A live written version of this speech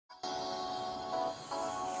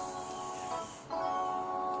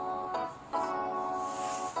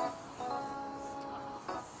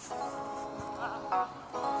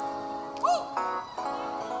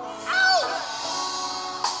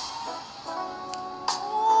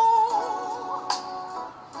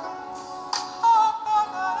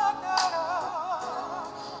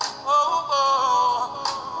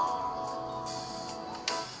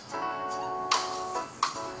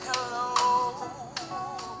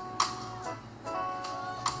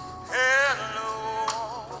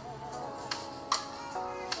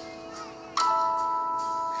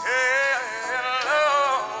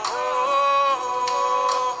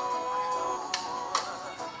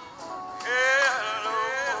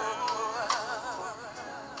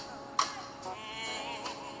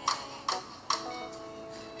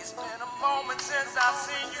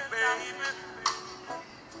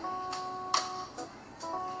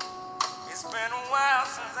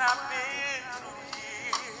I've been through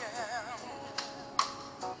here.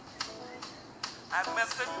 I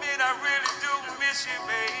must admit I really do miss you,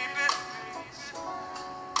 baby.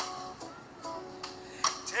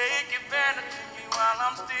 Take advantage of me while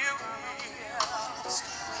I'm still here.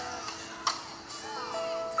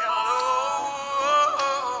 Hello,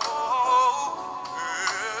 hello,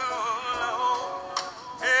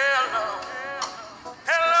 hello, hello,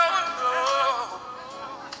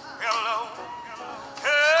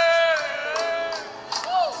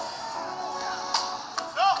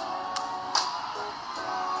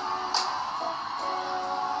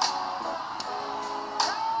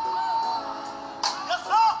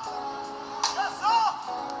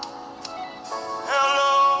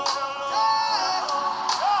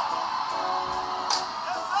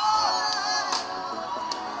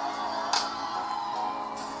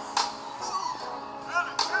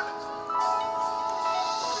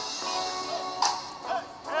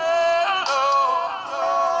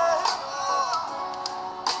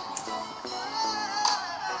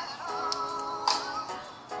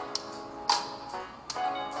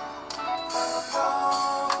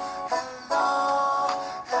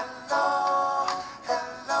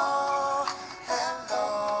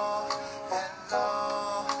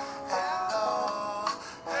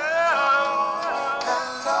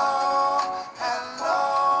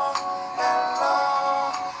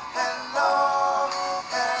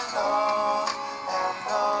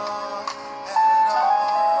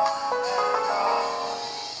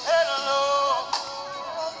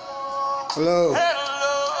 Hello.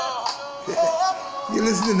 You're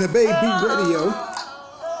listening to Baby Radio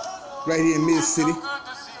right here in Mid-City.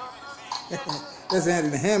 That's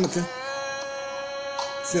Anthony Hamilton.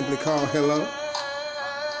 Simply called Hello.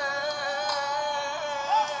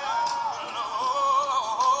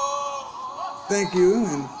 Thank you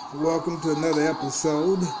and welcome to another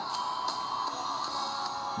episode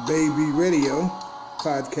Baby Radio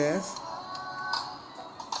podcast.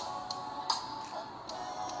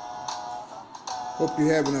 Hope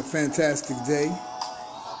you're having a fantastic day.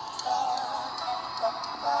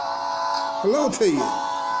 Hello to you.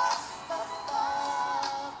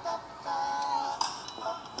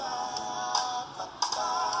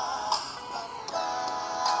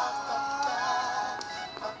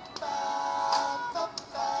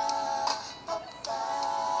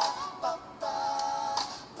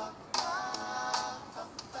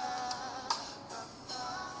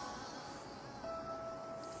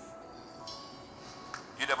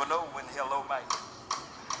 You never know when hello might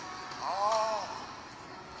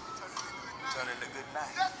turn into good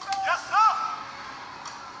night. Yes, sir.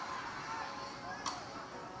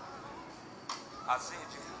 I said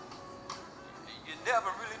you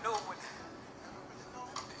never really know when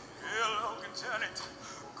hello can turn into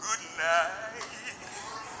good night.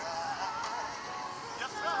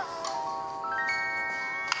 Yes, sir.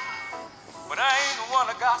 But I ain't the one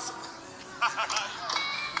to gossip.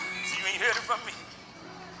 You ain't heard it from me.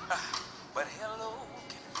 But hello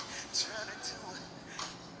can turn into a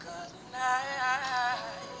good night.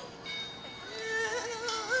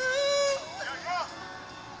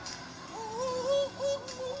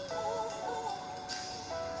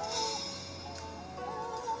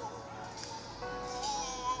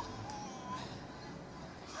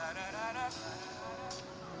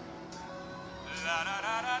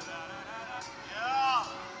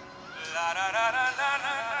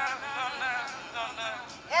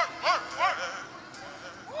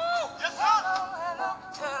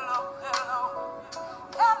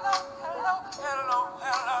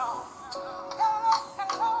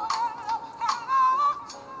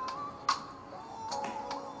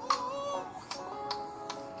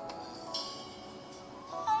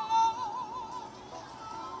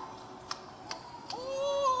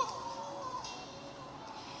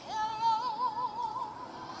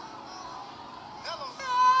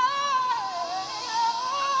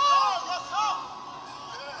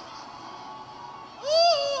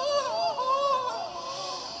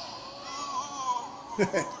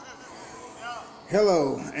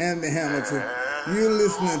 Hello, Andy Hamilton. You're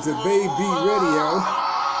listening to Baby Radio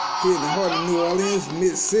here in the heart of New Orleans,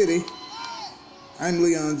 Mid-City. I'm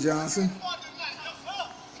Leon Johnson.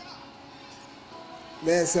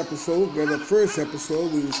 Last episode, or the first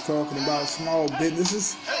episode, we was talking about small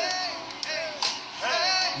businesses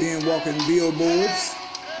being walking billboards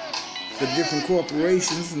for different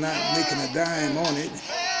corporations, not making a dime on it.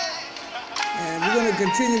 And we're going to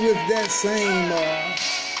continue with that same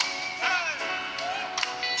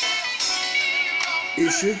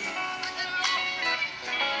issue.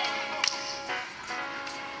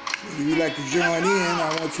 If you'd like to join in,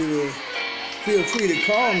 I want you to feel free to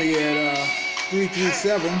call me at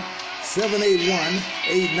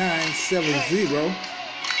 337-781-8970.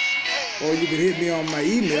 Or you can hit me on my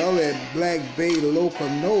email at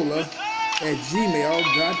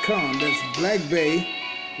blackbaylocanola@gmail.com. That's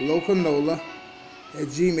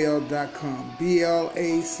blackbaylocanola@gmail.com.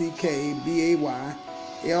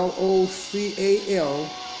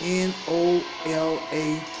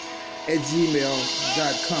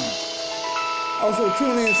 BlackBaylocanola@gmail.com. Also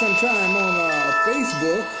tune in sometime on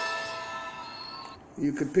Facebook.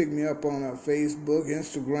 You can pick me up on Facebook,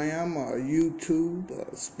 Instagram, YouTube,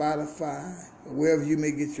 Spotify, wherever you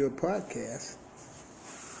may get your podcast.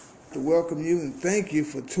 To welcome you and thank you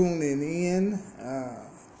for tuning in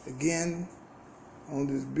again on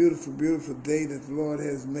this beautiful, beautiful day that the Lord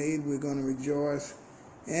has made. We're going to rejoice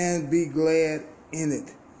and be glad in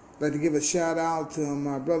it. I'd like to give a shout out to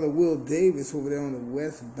my brother Will Davis over there on the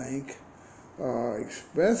West Bank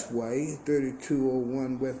Expressway,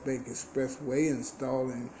 3201 West Bank Expressway,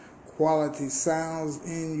 installing quality sounds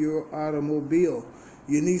in your automobile.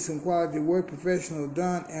 You need some quality work, professional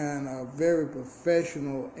done, and a very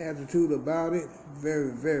professional attitude about it.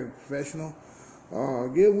 Very, very professional.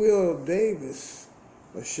 Give Will Davis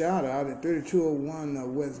a shout out at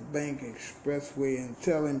 3201 West Bank Expressway and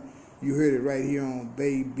tell him you heard it right here on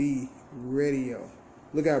Baby Radio.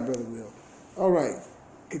 Look out, Brother Will. All right.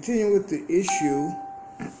 Continuing with the issue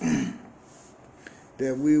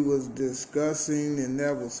that we was discussing, and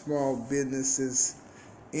that was small businesses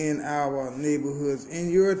in our neighborhoods, in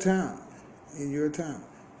your town.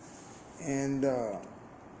 And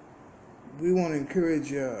we want to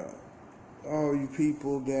encourage all you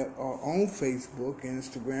people that are on Facebook and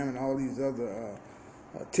Instagram and all these other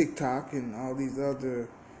TikTok and all these other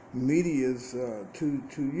medias to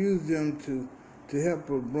use them to help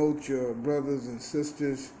promote your brothers and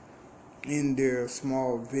sisters in their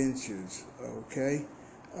small ventures, okay?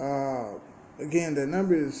 Again, the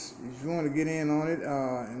number is, if you want to get in on it,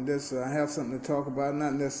 and just have something to talk about,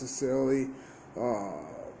 not necessarily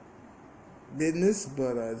business,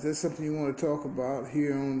 but if there's something you want to talk about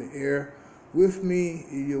here on the air with me,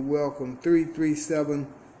 you're welcome.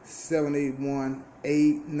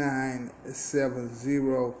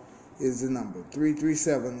 337-781-8970 is the number.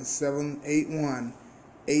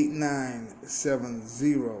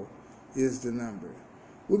 337-781-8970 is the number.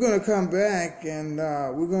 We're going to come back and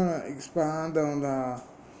we're going to expound on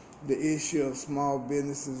the issue of small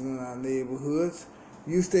businesses in our neighborhoods.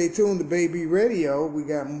 You stay tuned to Baby Radio. We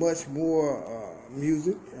got much more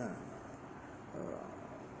music.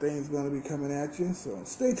 Things going to be coming at you, so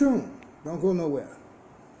stay tuned. Don't go nowhere.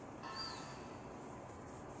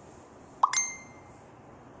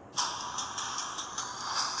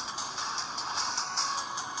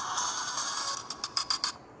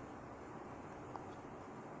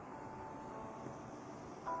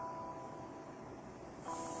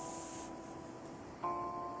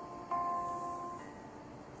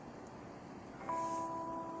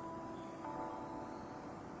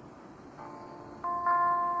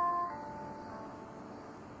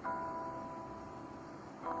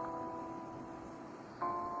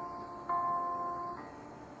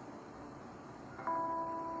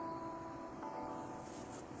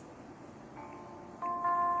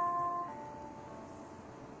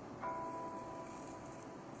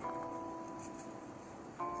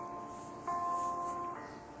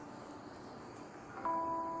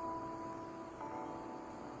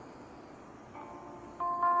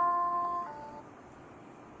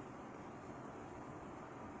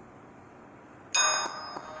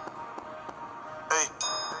 Hey.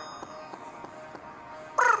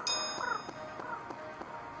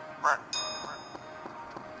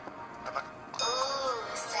 Ooh,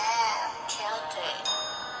 Sam, killed it.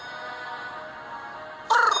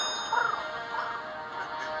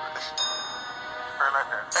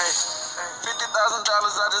 Hey, $50,000, I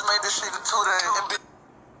just made this shit in 2 days.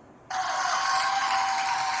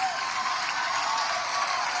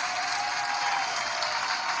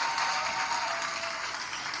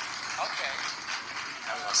 Okay.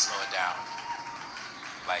 Now we're gonna slow it down.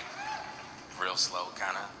 Like, real slow,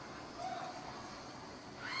 kinda.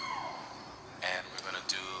 And we're gonna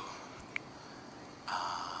do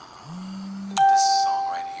this song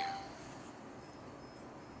right here.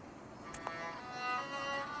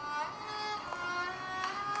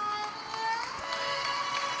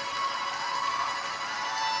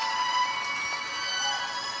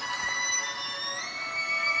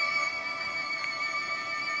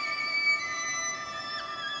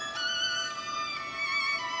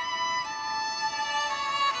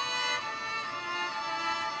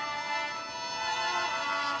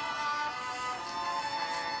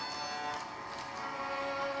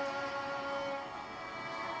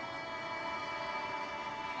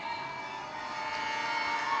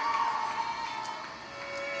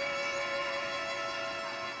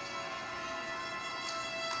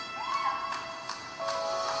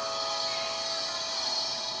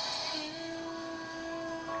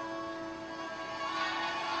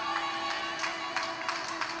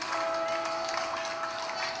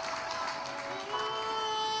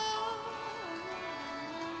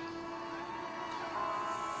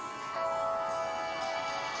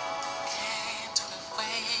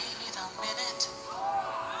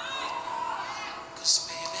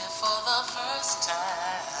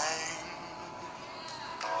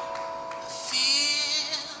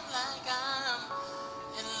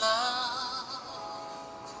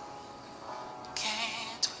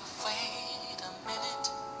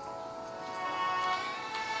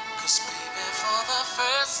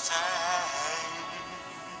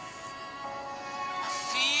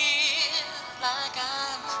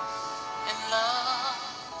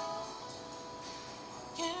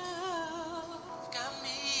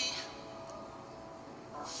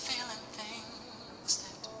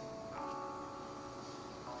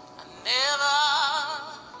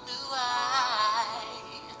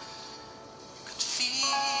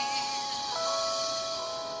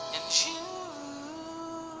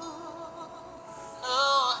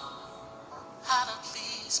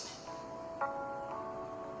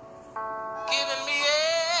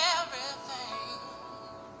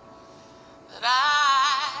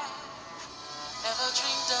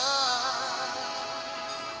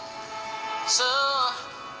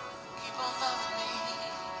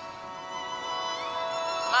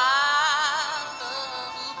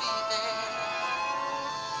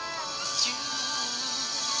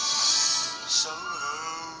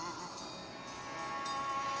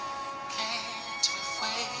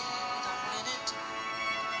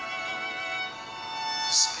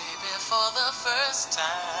 for the first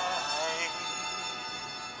time,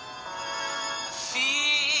 I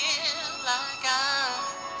feel like I'm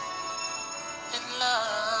in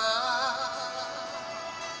love.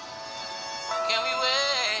 Can we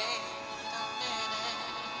wait a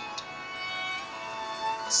minute?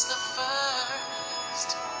 It's the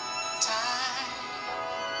first time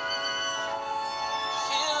I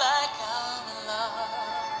feel like I'm in love.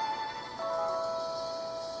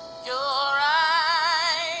 Your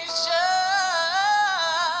eyes just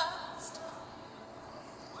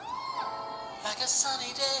like a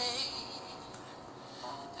sunny day,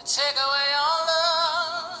 they take away all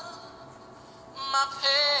of my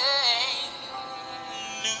pain.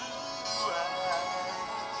 New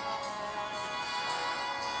eyes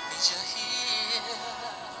meet you here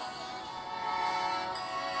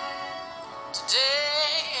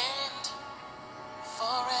today and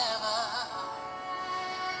forever.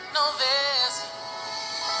 No, there's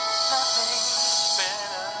nothing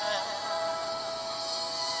better.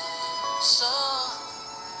 So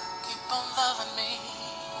keep on loving me.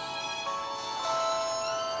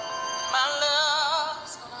 My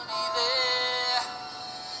love's gonna be there.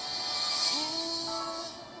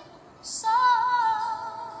 So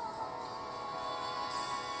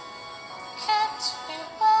can't we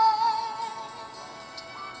wait?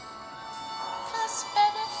 'Cause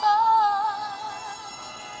baby, for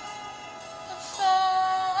the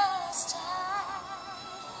first time,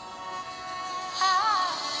 I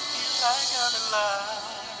feel like I'm in love.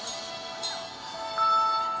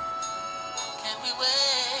 Can we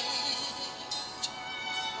wait?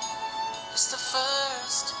 It's the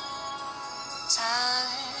first time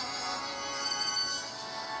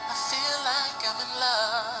I feel like I'm in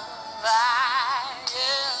love.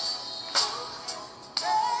 Yeah.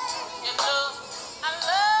 You know, I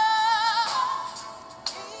love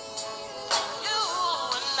you,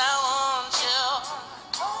 and I want you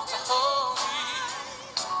to hold me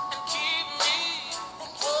and keep me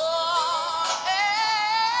warm. Hey,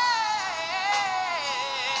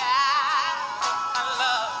 I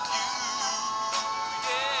love you.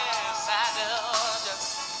 Yes, I do. Just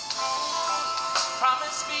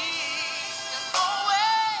promise me you're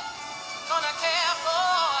always gonna care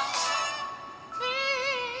for me.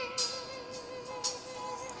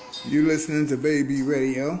 You listening to Baby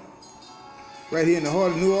Radio, right here in the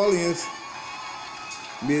heart of New Orleans,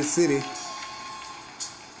 Mid City.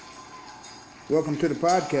 Welcome to the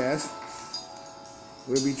podcast.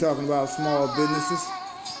 We'll be talking about small businesses,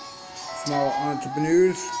 small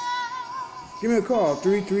entrepreneurs. Give me a call,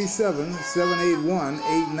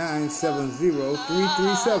 337-781-8970,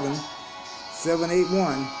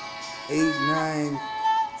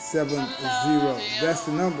 337-781-8970. That's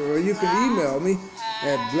the number. Or you can email me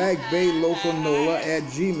at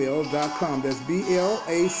blackbaylocalnola@gmail.com. That's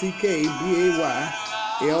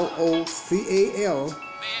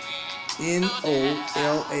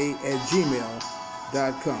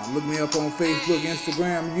BLACKBAYLOCANOLA@gmail.com. Look me up on Facebook,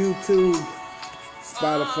 Instagram, YouTube,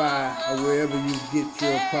 Spotify, or wherever you get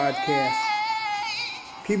your podcast.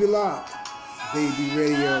 Keep it locked. Baby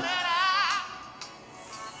Radio.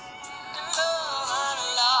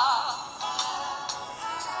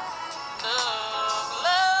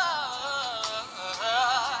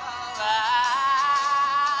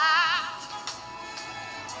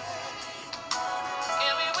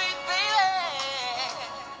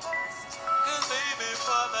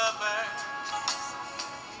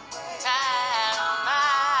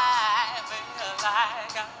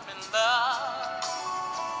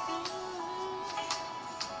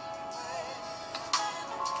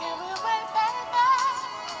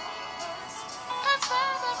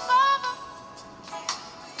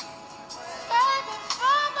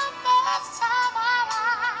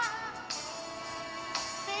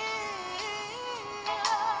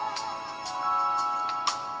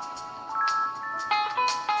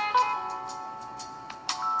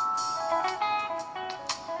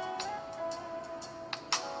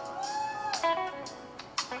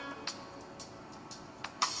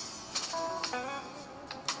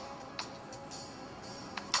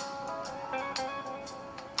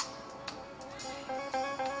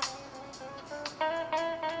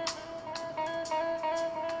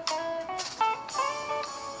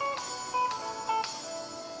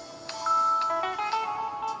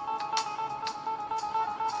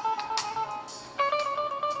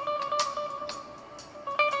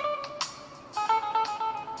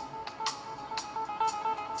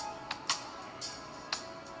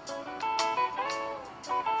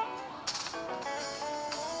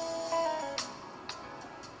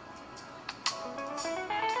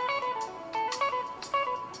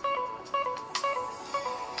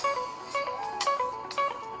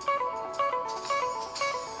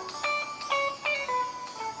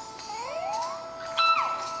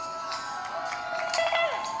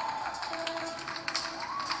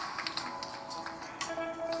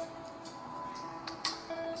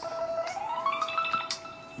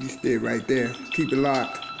 You stay right there. Keep it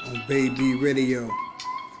locked on Bay B Radio.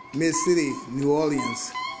 Mid City, New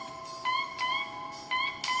Orleans.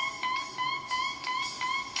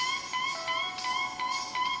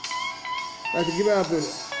 I'd like to give out the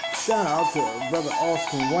shout out to Brother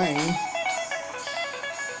Austin Wayne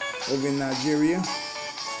over in Nigeria.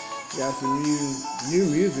 Got some new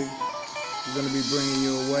music we're going to be bringing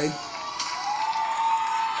your way.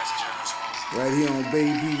 Right here on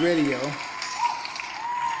Bay B Radio.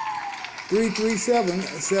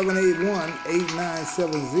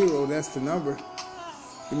 337-781-8970. That's the number.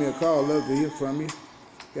 Give me a call. Love to hear from you.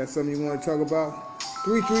 Got something you want to talk about?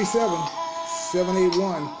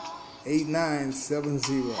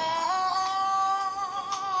 337-781-8970.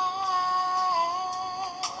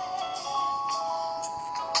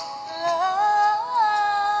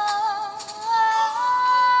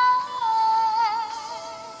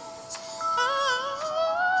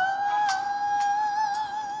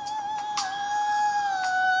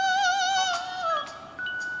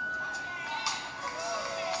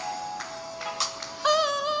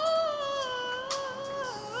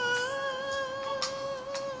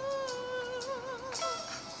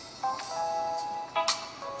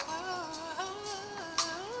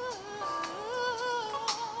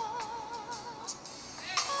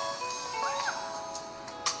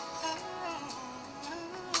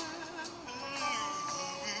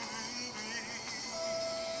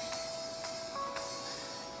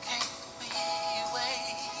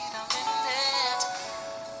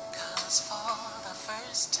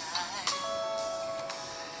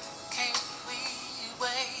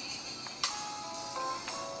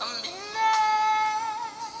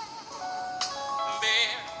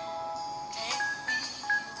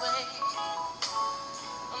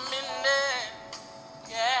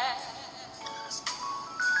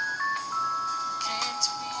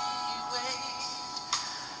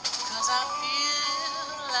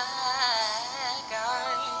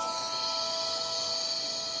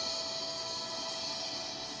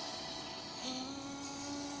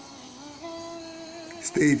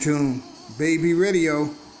 Stay tuned. Bay B Radio,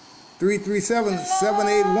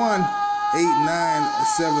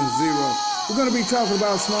 337-781-8970. We're going to be talking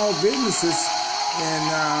about small businesses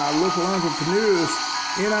and local entrepreneurs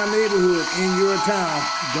in our neighborhood, in your town.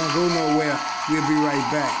 Don't go nowhere. We'll be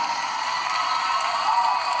right back.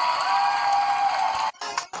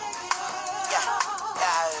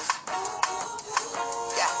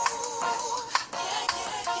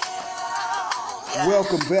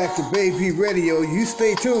 Welcome back to Bay B Radio. You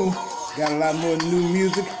stay tuned. Got a lot more new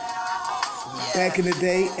music back in the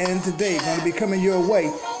day and today. Going to be coming your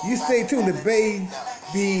way. You stay tuned to Bay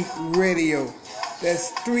B Radio.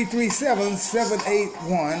 That's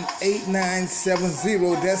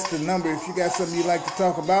 337-781-8970. That's the number if you got something you'd like to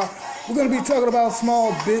talk about. We're going to be talking about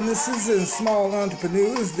small businesses and small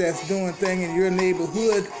entrepreneurs that's doing things in your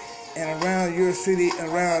neighborhood and around your city,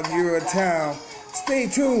 around your town. Stay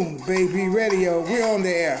tuned, Bay B Radio. We're on the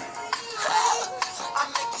air.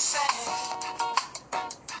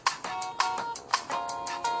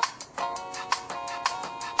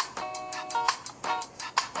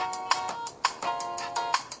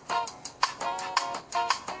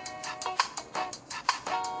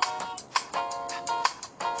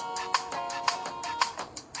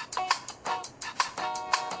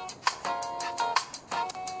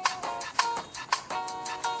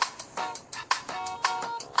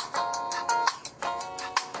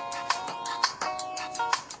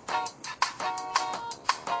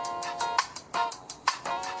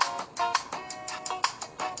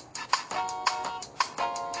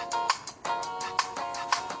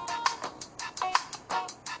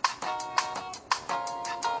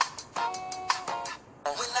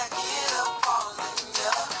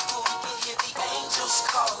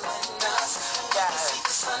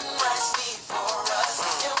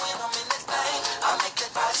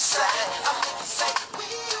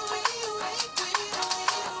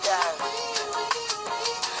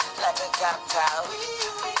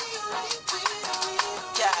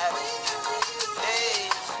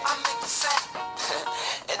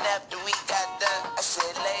 And after we got done, I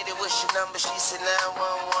said, lady, what's your number? She said 911.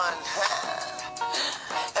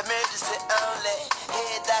 Emergency only.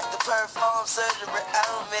 Head doctor perform surgery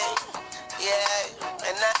on me. Yeah,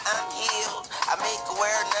 and now I'm healed. I make her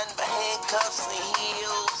wear nothing but handcuffs and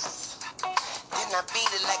heels. Then I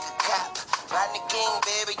beat it like a cop. Rodney King,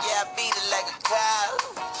 baby, yeah, I beat it like a cop.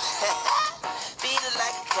 Beat it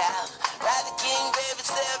like a cop. Rodney King, baby,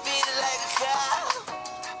 still beat it like a cop.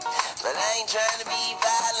 But I ain't trying to be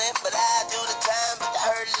violent, but I do the time, but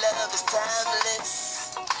her love is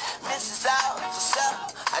timeless. Mrs. Officer,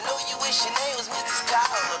 I know you wish your name was Mrs.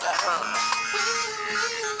 Calder,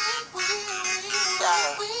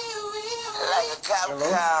 yeah. Like a cow.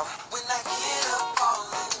 When I get up all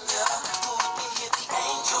in ya, we can hear the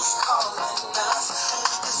angels calling us.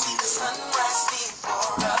 We can see the sunrise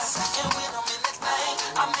before us. And when I'm in that thing,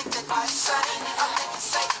 I make that light sing. I make it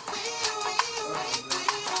say,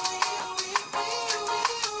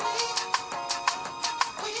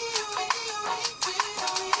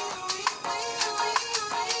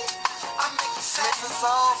 Mrs.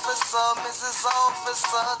 Officer, Mrs.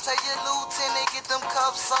 Officer, tell your lieutenant get them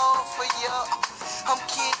cuffs off for ya. I'm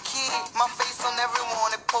Kid, my face on every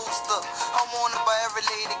wanted poster. I'm wanted by every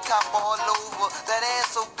lady cop all over. That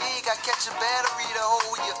ass so big, I catch a battery to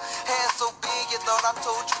hold ya. Hair so big, you thought I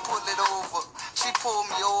told you pull it over. She pulled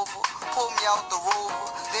me over, pulled me out the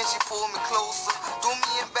Rover. Then she pulled me closer, threw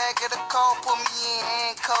me in back of the car, put me in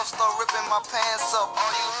handcuffs, start ripping my pants up.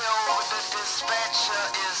 All you hear over the dispatcher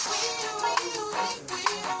is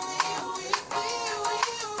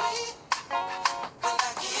when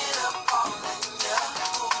I get up all in ya,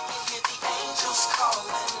 we can hear the angels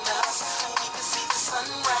calling us. We can see the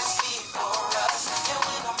sunrise before us. And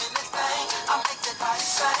when I'm in that thing, I make that light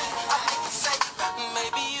sing. I make it say,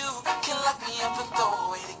 maybe you can lock me up and throw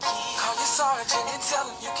away the key. Call your sergeant and tell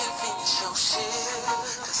him you can finish your shit.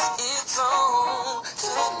 Cause it's on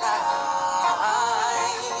tonight.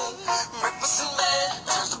 Breakfast in bed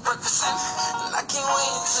turns to breakfast in, and I can't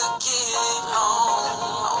wait to get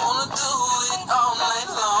home. I wanna do it all night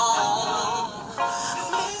long.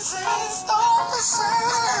 Mrs. Officer,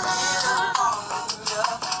 when I get up all in ya,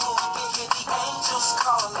 we can hear the angels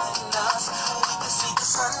calling us. We can see the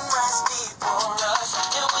sunrise before us.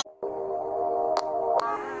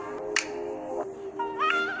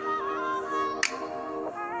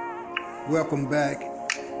 Welcome back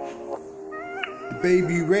to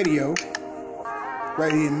Baby Radio,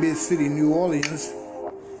 right here in Mid-City, New Orleans.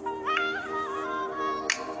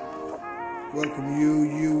 Welcome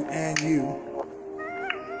you, and you.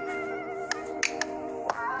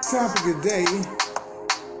 Topic of the day,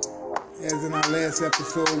 as in our last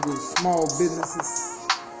episode, was small businesses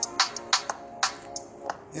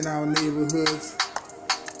in our neighborhoods,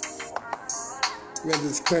 whether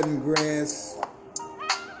it's cutting grass,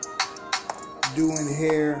 doing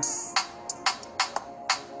hair,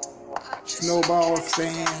 snowball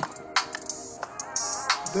stand,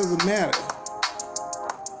 doesn't matter.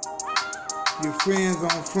 Your friends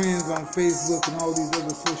on Facebook and all these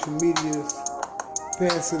other social medias,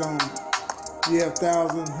 pass it on. You have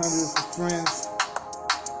thousands, hundreds of friends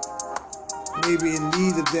maybe in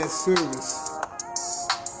need of that service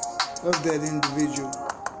of that individual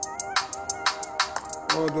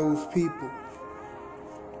or those people.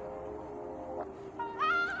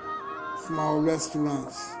 Small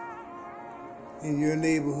restaurants in your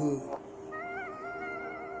neighborhood.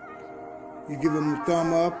 You give them a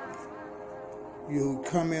thumb up, you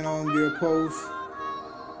comment on their post,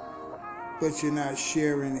 but you're not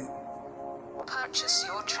sharing it. Purchase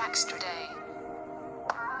your tracks today.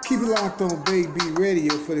 Keep it locked on Baby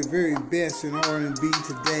Radio for the very best in R&B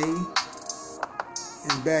today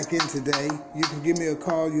and back in today. You can give me a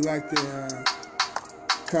call. You like to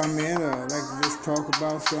comment or like to just talk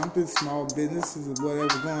about something, small businesses or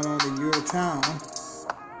whatever going on in your town.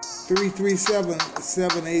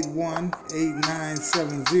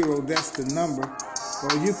 337-781-8970, that's the number.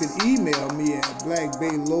 Or you can email me at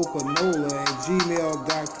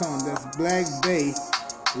blackbaylocanola@gmail.com. That's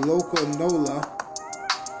blackbaylocanola,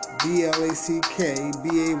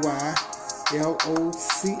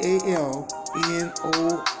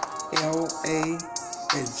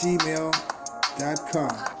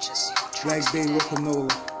 BlackBayLocanola@gmail.com. Black Bay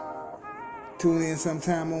Locanola. Tune in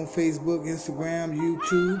sometime on Facebook, Instagram,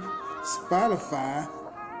 YouTube, Spotify,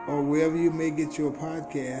 or wherever you may get your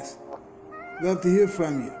podcast. Love to hear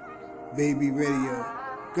from you. Baby Radio.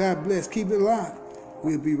 God bless. Keep it locked.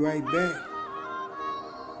 We'll be right back.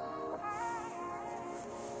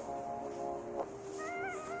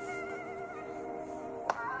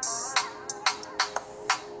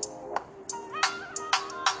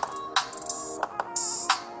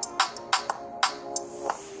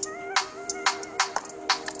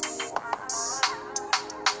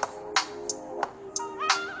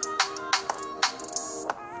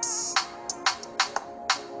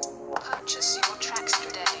 Purchase your tracks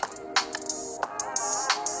today.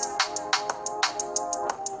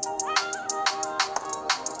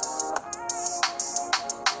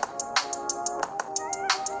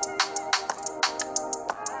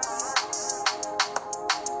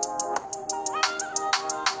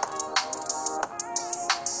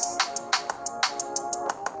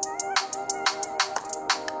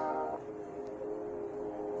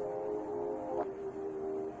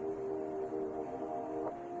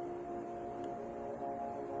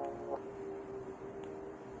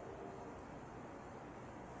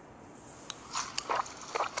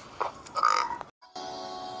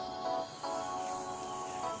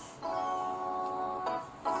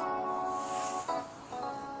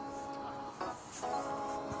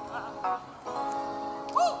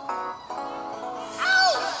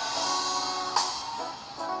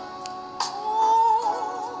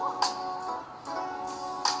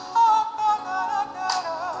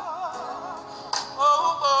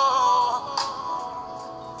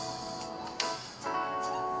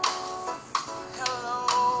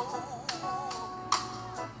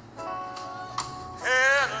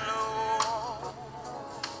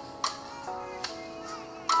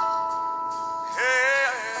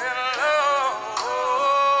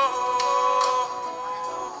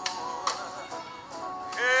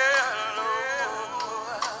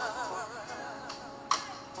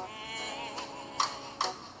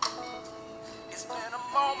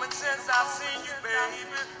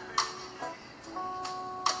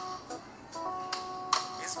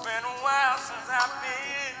 I've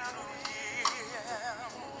been through here.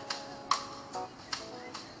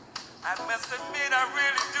 I must admit I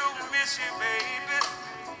really do miss you, baby.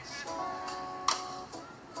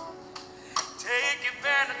 Take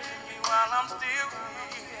advantage of me while I'm still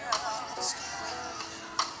here.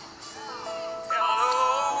 Hello,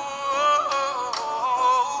 hello,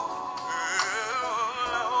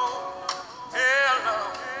 hello, hello,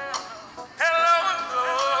 hello,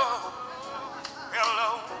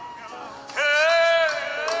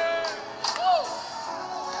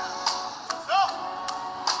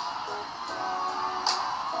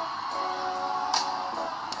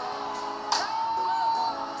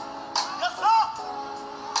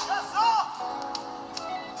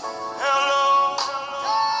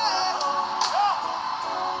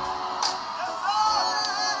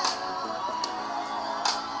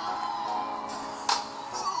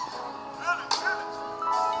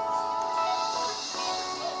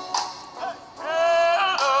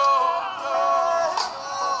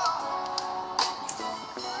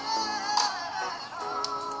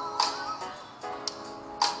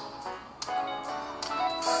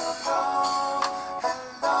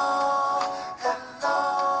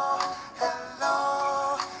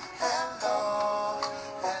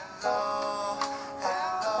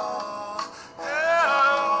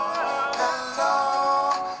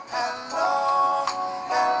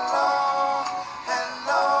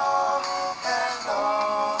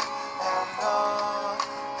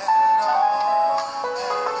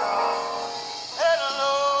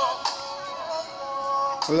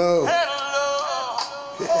 Hello.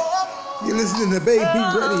 You're listening to Baby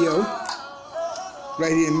Radio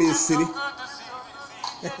right here in Mid-City.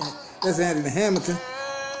 That's Anthony Hamilton.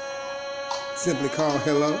 Simply called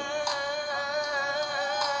Hello.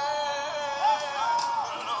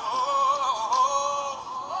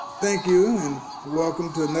 Thank you and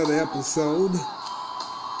welcome to another episode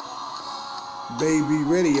Baby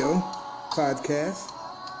Radio podcast.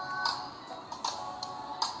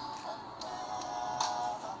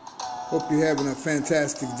 Hope you're having a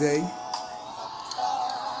fantastic day.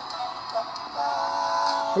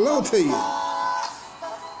 Hello to you.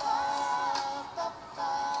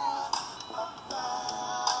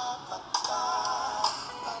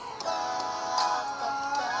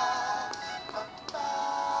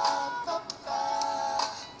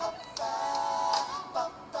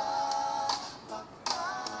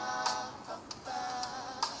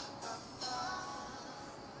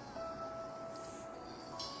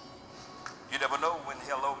 You never know when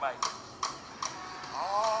hello might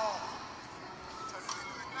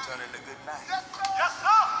turn into good night. Yes,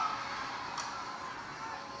 sir.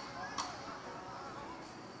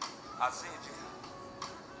 I said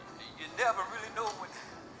you never really know when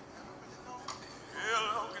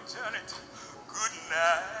hello can turn into good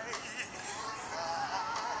night.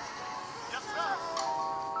 Yes, sir.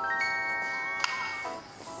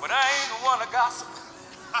 But I ain't the one to gossip.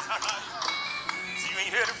 You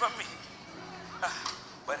ain't heard it from me.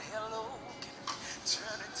 But hello can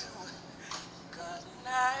turn into a good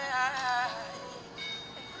night.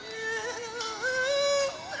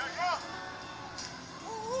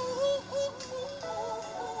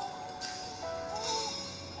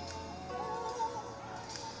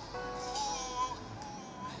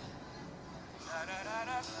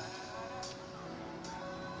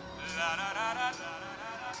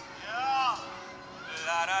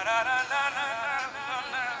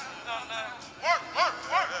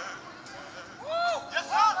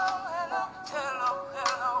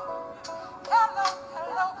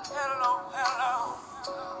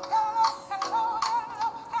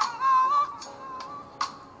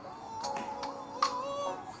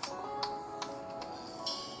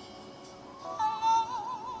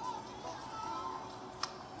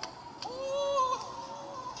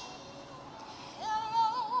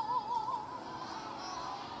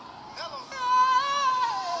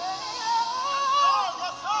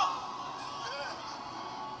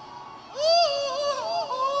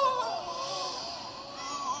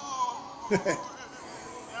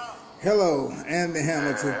 Hello, Andy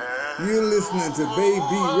Hamilton. You're listening to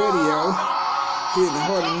Baby Radio here in the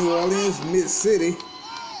heart of New Orleans, Mid-City.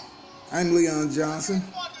 I'm Leon Johnson.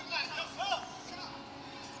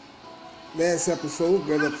 Last episode,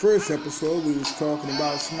 or the first episode, we was talking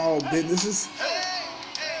about small businesses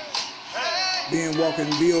being walking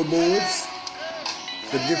billboards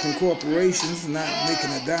for different corporations, not making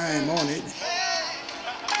a dime on it.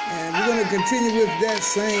 And we're going to continue with that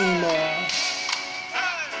same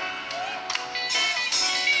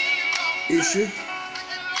issue.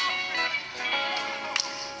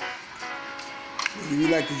 If you'd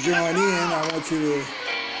like to join in, I want you to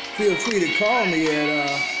Feel free to call me at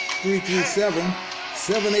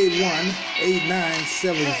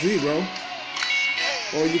 337-781-8970.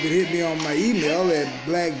 Or you can hit me on my email at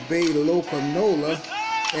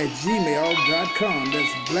blackbaylocanola@gmail.com.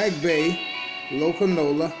 That's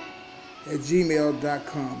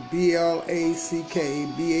blackbaylocanola@gmail.com.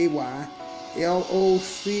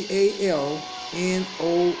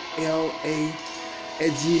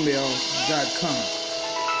 BlackBaylocanola@gmail.com.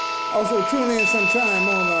 Also, tune in sometime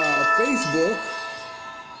on Facebook.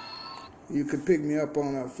 You can pick me up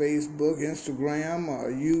on Facebook, Instagram,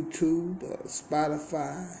 YouTube,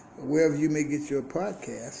 Spotify, wherever you may get your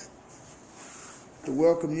podcast. To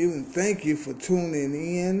welcome you and thank you for tuning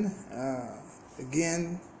in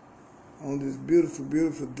again on this beautiful,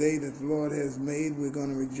 beautiful day that the Lord has made. We're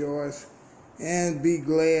going to rejoice and be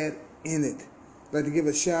glad in it. I'd like to give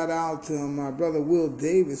a shout out to my brother Will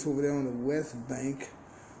Davis over there on the West Bank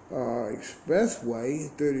Expressway,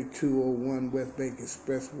 3201 West Bank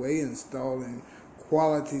Expressway, installing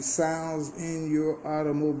quality sounds in your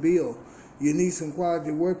automobile. You need some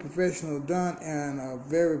quality work, professional done, and a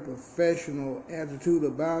very professional attitude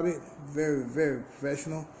about it. Very, very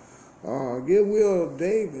professional. Give Will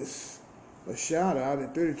Davis a shout out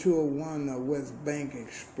at 3201 West Bank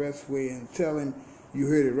Expressway and tell him you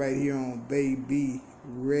heard it right here on Baby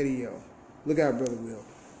Radio. Look out, Brother Will.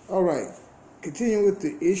 All right. Continuing with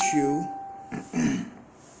the issue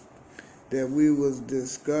that we was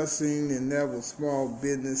discussing, and that was small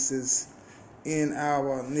businesses in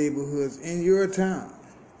our neighborhoods, in your town.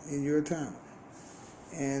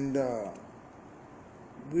 And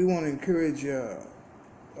we want to encourage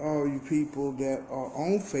all you people that are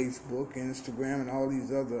on Facebook and Instagram and all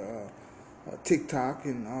these other TikTok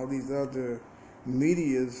and all these other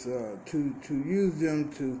medias to use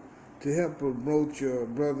them to help promote your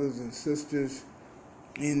brothers and sisters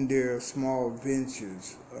in their small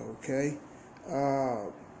ventures, okay?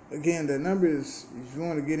 Again, the number is, if you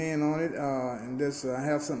want to get in on it, and just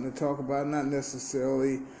have something to talk about, not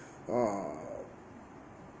necessarily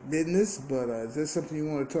business, but if there's something you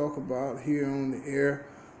want to talk about here on the air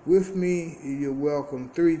with me, you're welcome.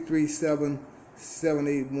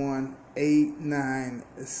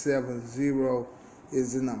 337-781-8970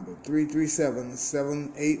 is the number.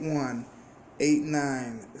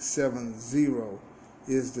 337-781-8970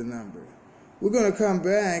 is the number. We're going to come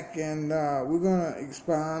back and we're going to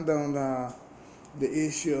expound on the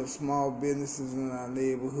issue of small businesses in our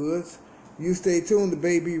neighborhoods. You stay tuned to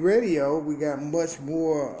Baby Radio. We got much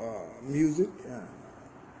more music.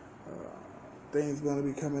 Things going to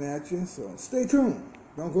be coming at you, so stay tuned.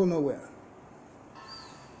 Don't go nowhere.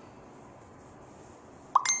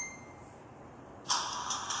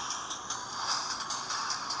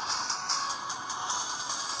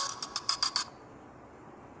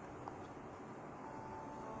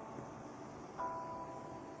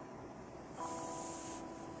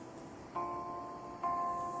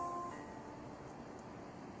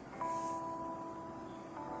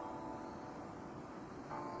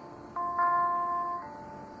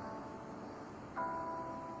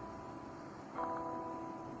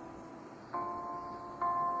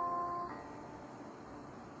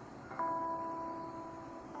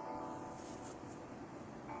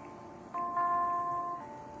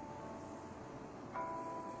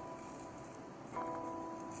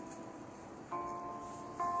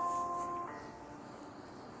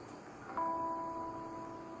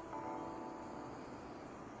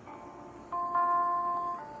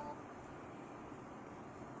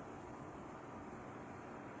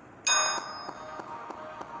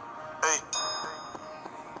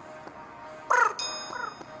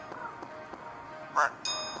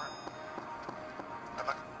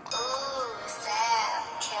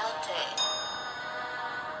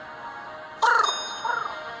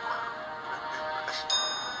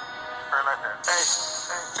 Hey,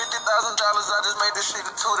 $50,000, I just made this shit in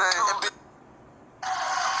 2 days.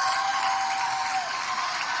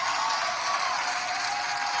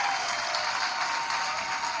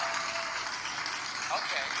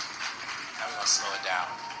 Okay. Now we're gonna slow it down.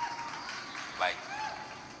 Like,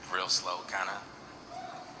 real slow, kinda.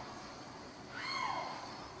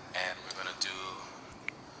 And we're gonna do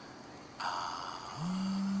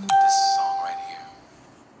this song right here.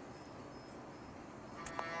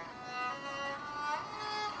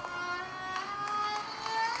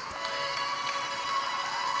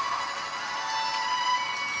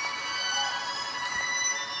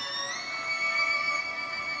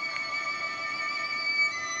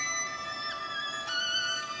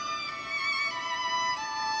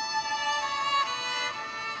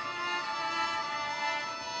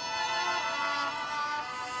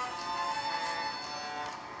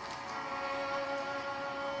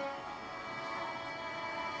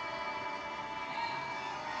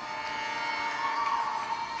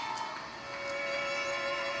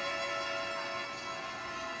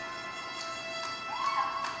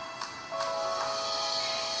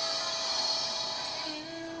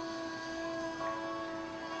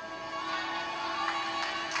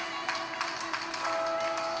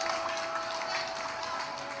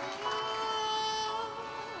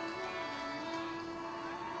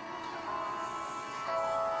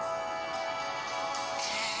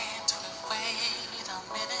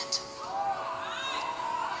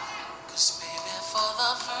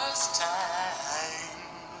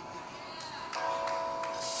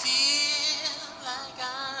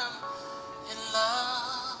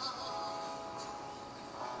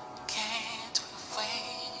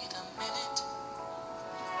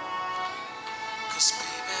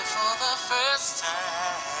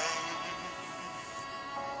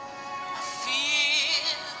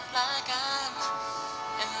 like I'm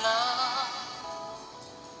in love.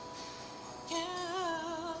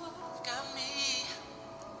 You've got me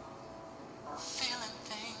feeling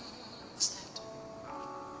things that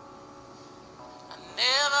I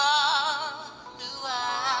never knew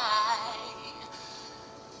I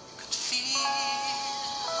could feel.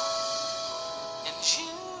 And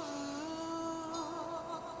you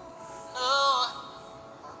know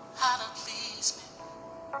how to please me,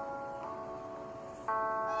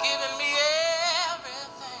 giving me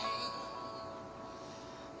everything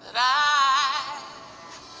that I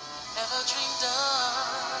ever dreamed of.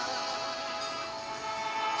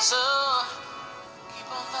 So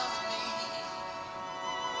keep on loving me.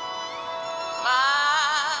 My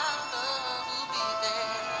love will be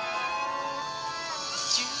there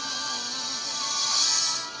with you.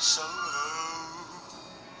 So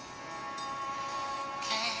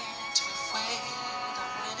can't we wait a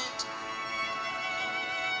minute?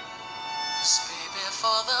 'Cause baby,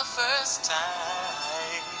 for the first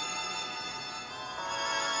time,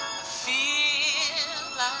 I feel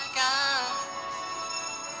like I'm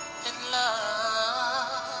in love.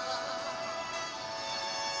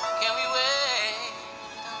 Can we wait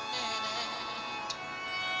a minute?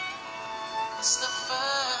 It's the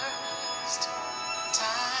first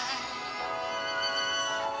time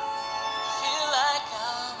I feel like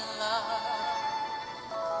I'm in love.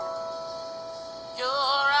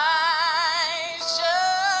 Your eyes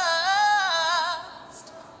just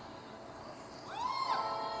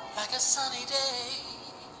like a sunny day.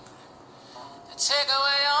 They take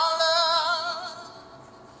away all of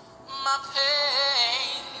my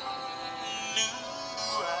pain. New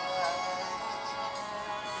eyes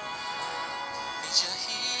need you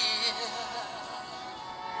here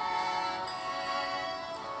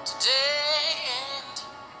today and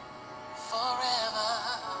forever.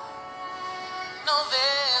 No,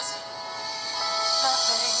 there's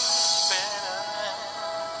nothing better.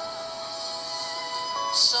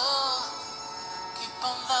 So keep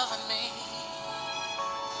on loving me.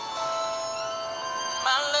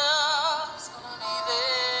 My love's gonna be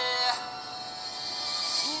there.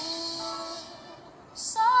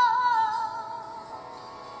 So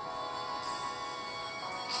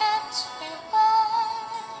can't we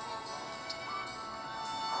wait?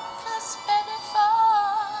 'Cause baby, for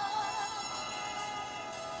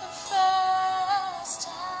the first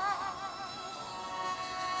time,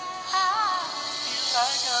 I feel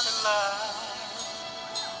like I'm in love.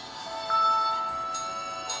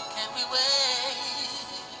 Can we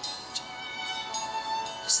wait?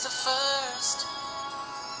 It's the first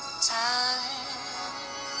time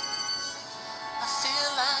I feel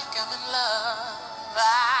like I'm in love.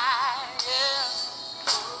 Yeah.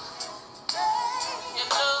 You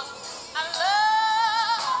know, I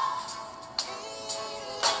love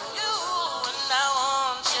you, and I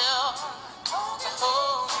want you to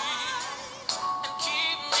hold me and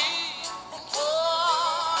keep me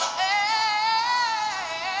warm. Hey,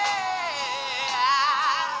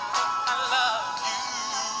 I love you.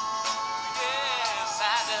 Yes, I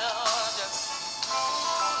do. Just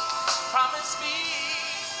promise me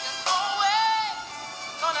you're always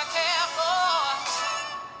gonna care for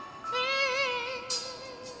me.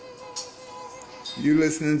 You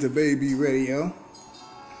listening to Baby Radio,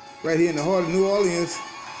 right here in the heart of New Orleans,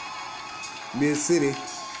 Mid-City.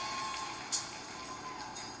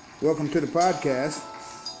 Welcome to the podcast.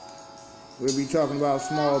 We'll be talking about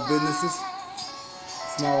small businesses,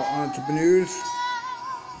 small entrepreneurs.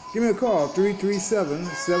 Give me a call,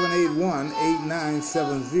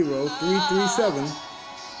 337-781-8970,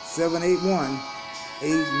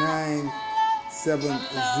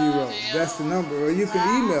 337-781-8970. That's the number. Or you can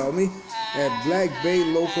email me at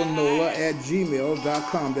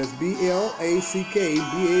blackbaylocalnola@gmail.com. That's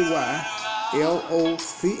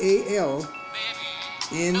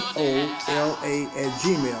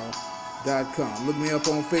BLACKBAYLOCANOLA@gmail.com. Look me up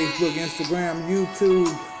on Facebook, Instagram,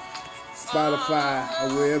 YouTube, Spotify, or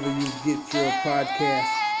wherever you get your podcast.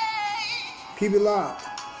 Keep it locked.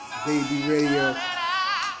 Baby Radio.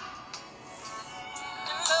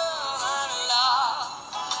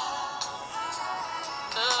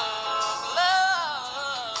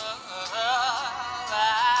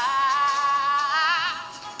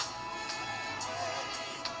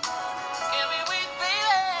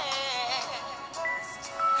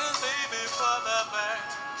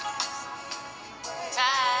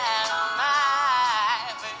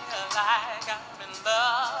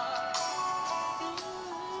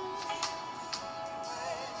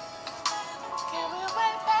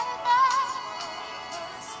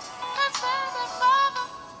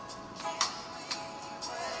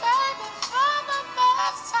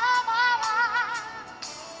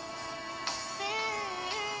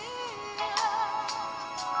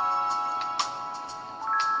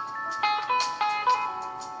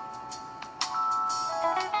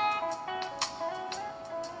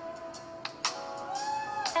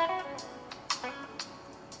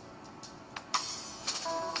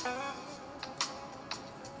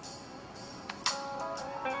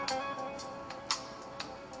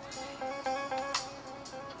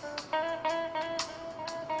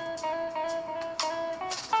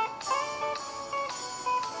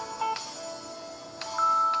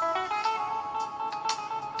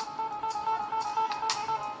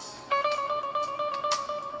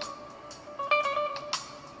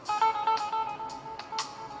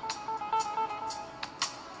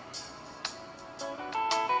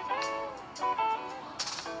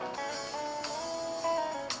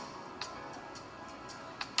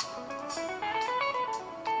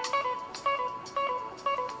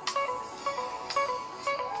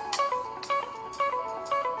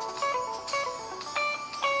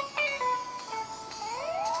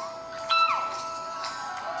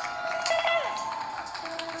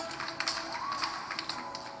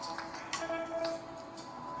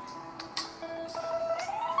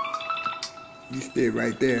 You stay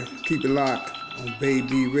right there. Keep it locked on Bay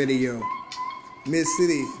B Radio. Mid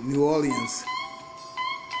City, New Orleans.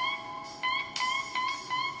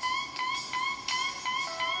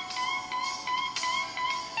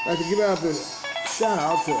 I'd like to give out the shout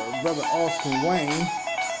out to Brother Austin Wayne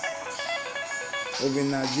over in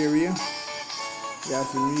Nigeria. Got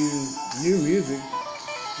some new music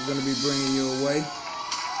we're going to be bringing your way.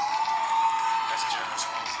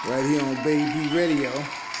 Right here on Bay B Radio.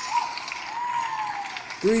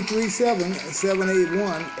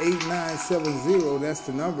 337-781-8970. That's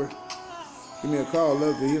the number. Give me a call.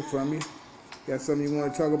 Love to hear from you. Got something you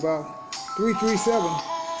want to talk about?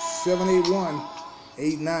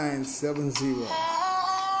 337-781-8970.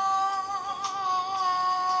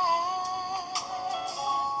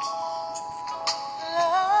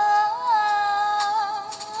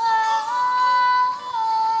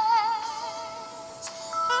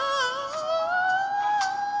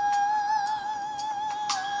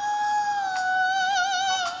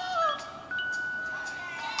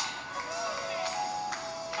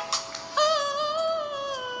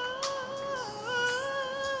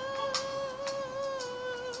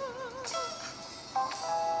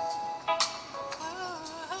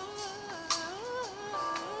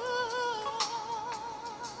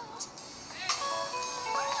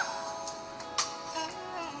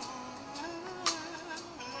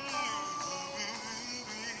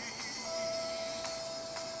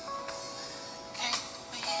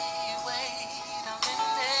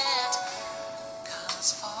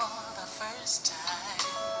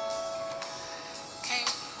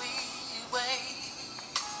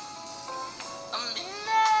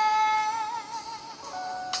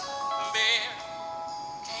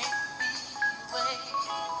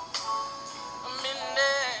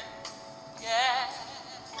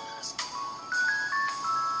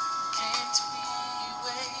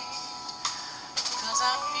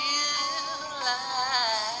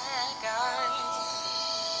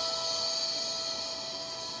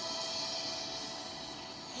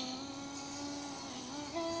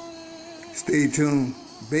 Stay tuned.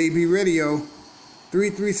 Bay B Radio,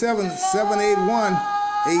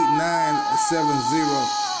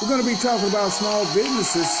 337-781-8970. We're going to be talking about small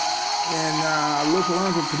businesses and local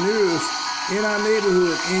entrepreneurs in our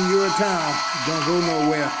neighborhood, in your town. Don't go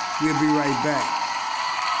nowhere. We'll be right back.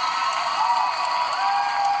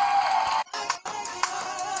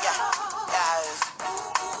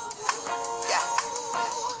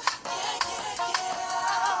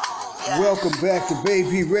 Welcome back to Bay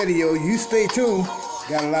B Radio. You stay tuned.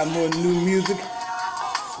 Got a lot more new music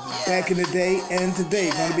back in the day and today.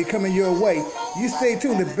 Going to be coming your way. You stay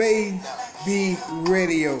tuned to Bay B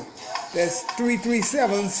Radio. That's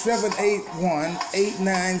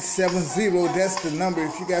 337-781-8970. That's the number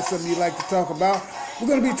if you got something you'd like to talk about. We're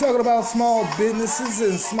going to be talking about small businesses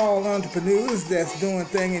and small entrepreneurs that's doing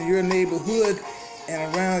things in your neighborhood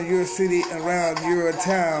and around your city, around your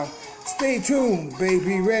town. Stay tuned, Bay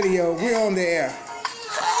B Radio. We're on the air.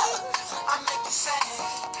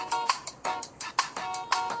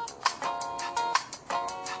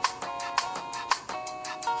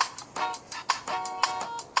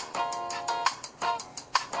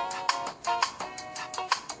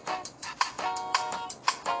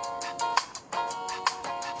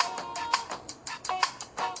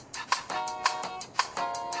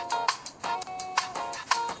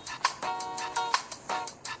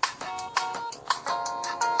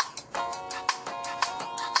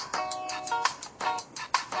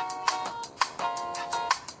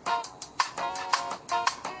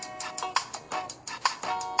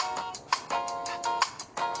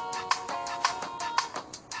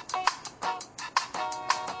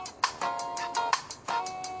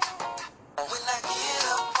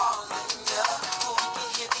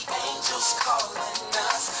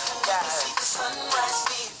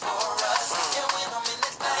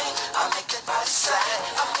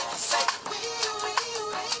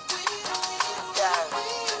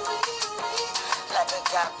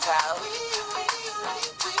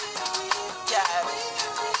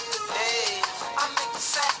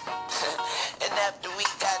 And after we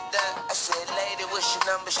got done, I said, lady, what's your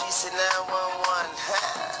number? She said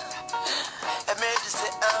 911. Emergency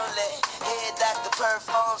only. Head doctor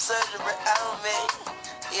perform surgery on me.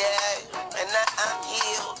 Yeah, and now I'm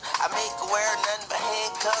healed. I make her wear nothing but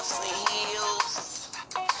handcuffs and heels.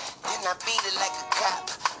 Then I beat it like a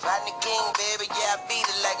cop. Rodney King, baby, yeah, I beat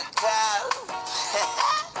it like a cop.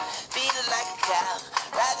 Beat it like a cop.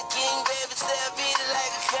 Rodney King, baby, still beat it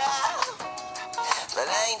like a cop. But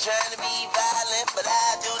I ain't trying to be violent, but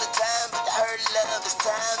I do the time. But her love is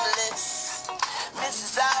timeless.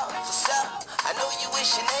 Mrs. Officer, I know you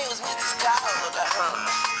wish your name was Mrs. Calder.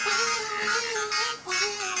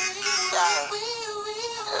 Yeah.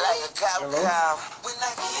 Like a cow cow. When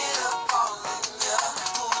I get up calling ya,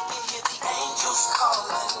 we can hear the angels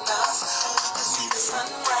calling us. We can see the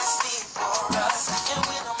sunrise before us. And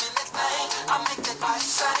when I'm in that thing, I make that light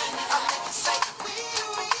sing. I make it say,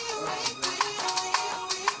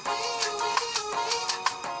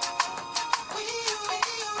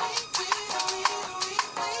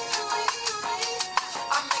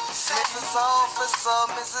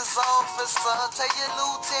 Mrs. Officer, tell your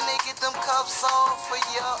lieutenant get them cuffs off for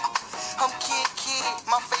ya. I'm Kid,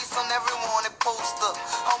 my face on every wanted poster.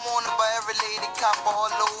 I'm wanted by every lady cop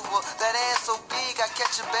all over. That ass so big, I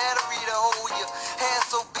catch a battery to hold ya. Hair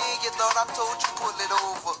so big, you thought I told you pull it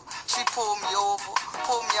over. She pulled me over,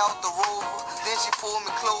 pulled me out the Rover. Then she pulled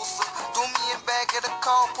me closer, threw me in back of the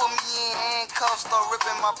car, put me in handcuffs, start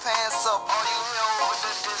ripping my pants up. All you hear over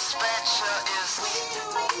the dispatcher is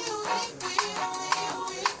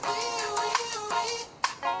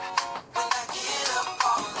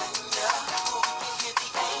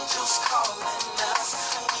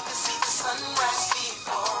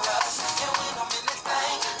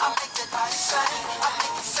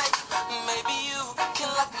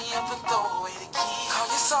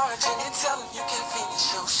sergeant and tell him you can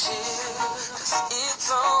finish your shit, 'cause it's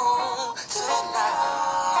on tonight.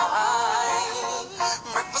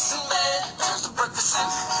 Breakfast in bed, turns to breakfast in,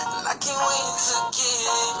 and I can't wait to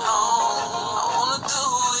get home. I wanna do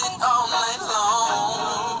it all night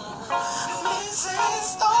long.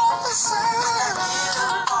 Mrs. Officer, we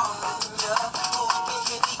can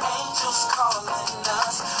hear the angels calling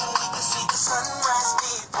us. We can see the sunrise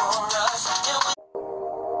before us.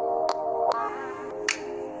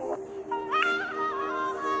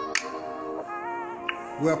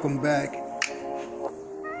 Welcome back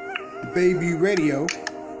to Baby Radio,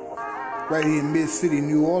 right here in Mid-City,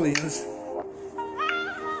 New Orleans.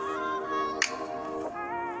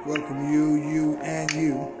 Welcome you, and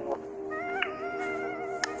you.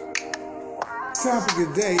 Topic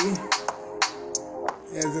today,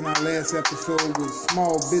 as in our last episode, was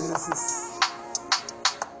small businesses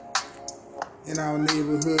in our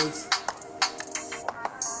neighborhoods,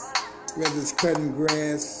 whether it's cutting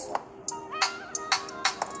grass,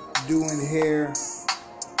 doing hair,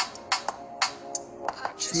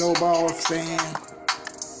 snowball stand,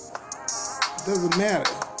 doesn't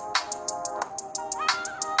matter.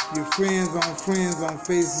 Your friends on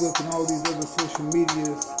Facebook and all these other social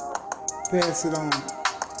medias, pass it on.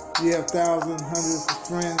 You have thousands, hundreds of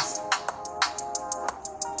friends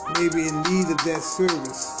maybe in need of that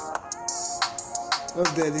service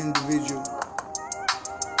of that individual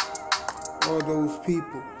or those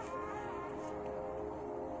people.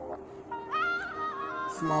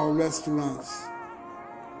 Small restaurants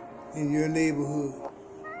in your neighborhood.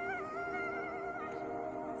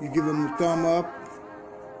 You give them a thumb up,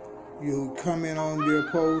 you comment on their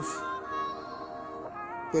post,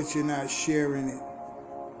 but you're not sharing it.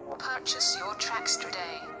 Purchase your tracks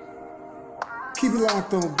today. Keep it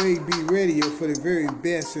locked on Baby Radio for the very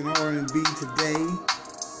best in R&B today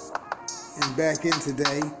and back in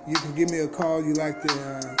today. You can give me a call. You like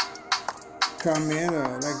to comment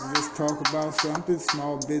or like to just talk about something,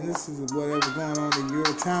 small businesses or whatever going on in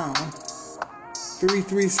your town.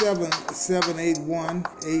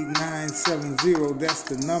 337-781-8970, that's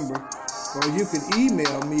the number. Or you can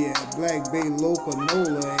email me at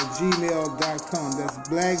blackbaylocanola@gmail.com. That's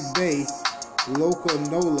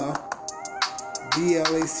blackbaylocanola,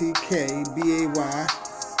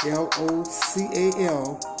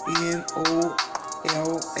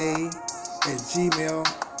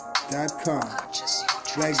 BlackBayLocanola@gmail.com.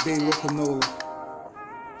 Black Bay Locanola.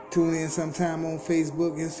 Tune in sometime on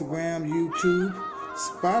Facebook, Instagram, YouTube,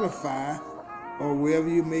 Spotify, or wherever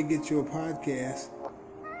you may get your podcast.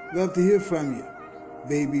 Love to hear from you.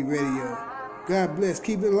 Baby Radio. God bless.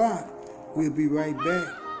 Keep it locked. We'll be right back.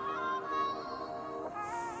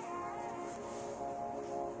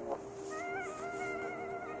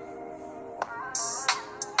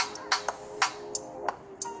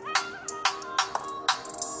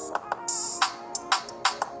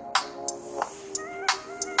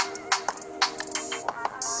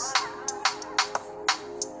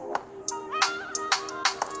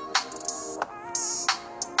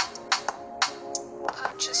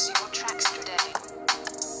 Purchase your tracks today.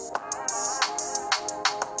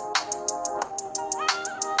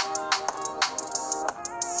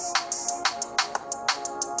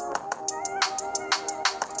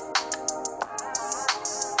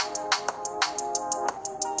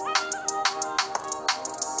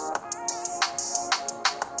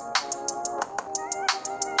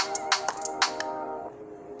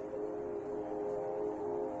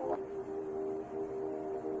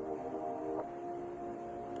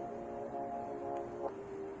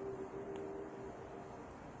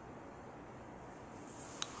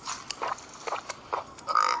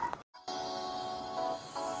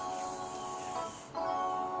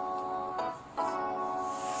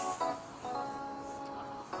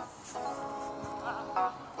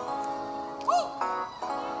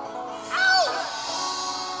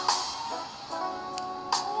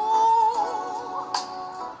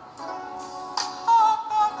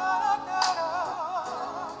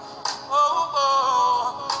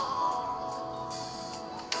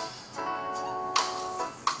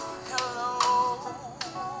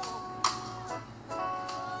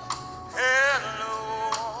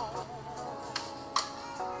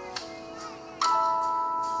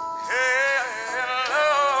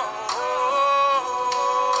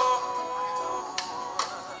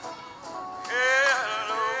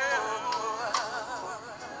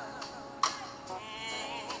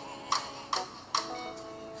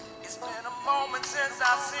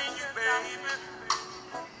 seen you, baby.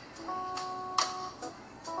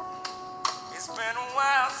 It's been a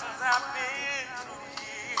while since I've been through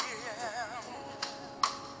here.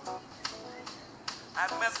 I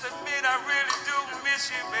must admit I really do miss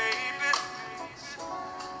you, baby.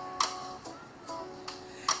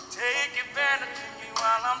 Take advantage of me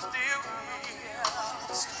while I'm still here.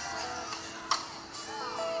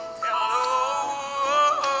 Hello,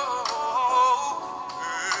 hello,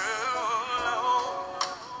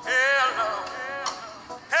 hello,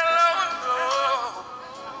 hello,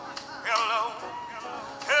 hello,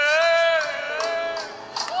 hey.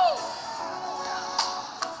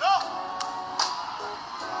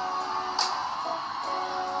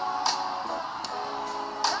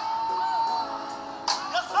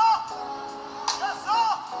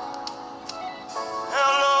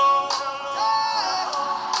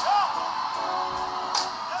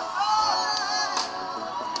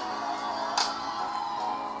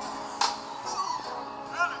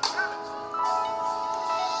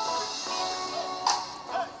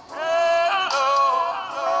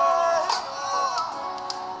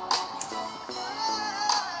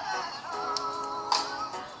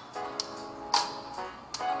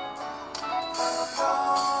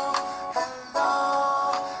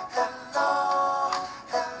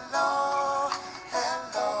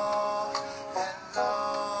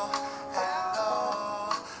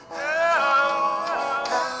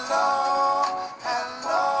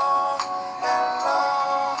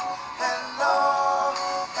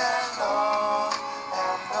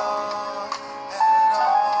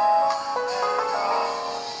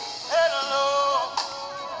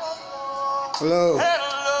 Hello.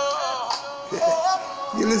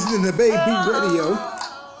 You're listening to Baby Radio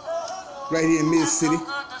right here in Mid-City.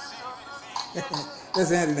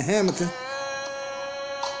 That's Anthony Hamilton.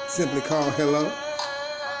 Simply called Hello.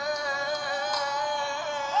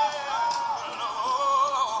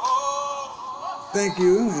 Thank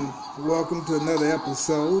you and welcome to another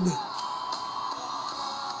episode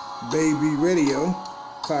Baby Radio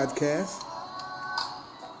podcast.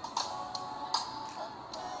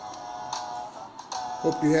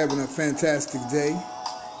 Hope you're having a fantastic day.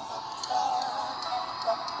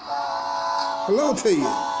 Hello to you.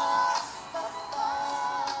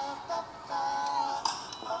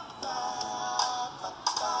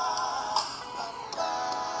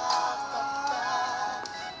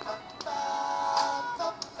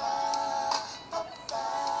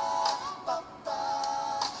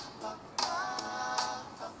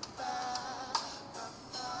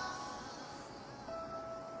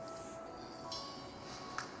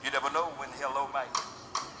 You never know when hello might.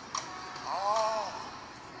 Oh.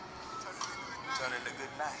 Turn into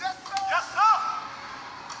good night. Yes, sir.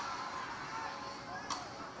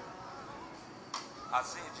 I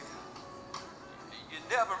said you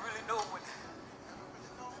never really know when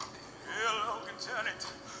hello can turn into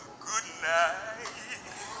good night.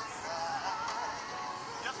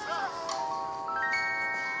 Yes, sir.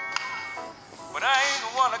 But I ain't the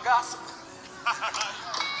one to gossip.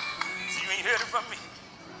 So you ain't heard it from me.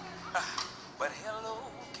 But hello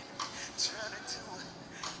can turn into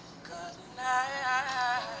good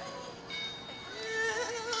night.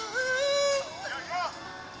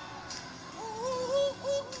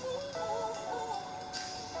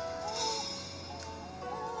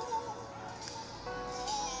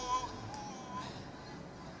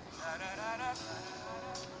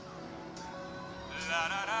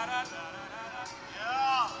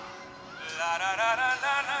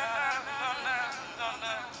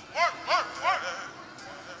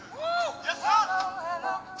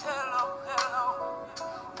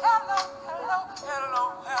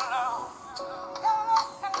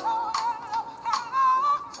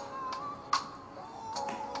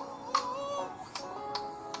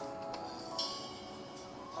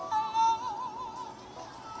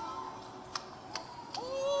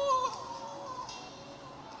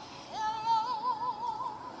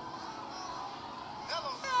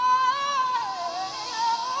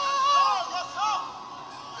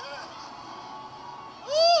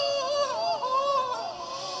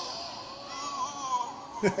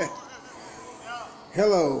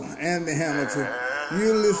 Hello, Andy Hamilton.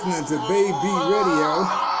 You're listening to Baby Radio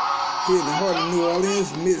here in the heart of New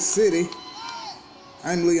Orleans, Mid-City.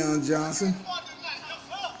 I'm Leon Johnson.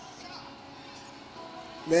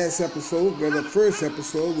 Last episode, or the first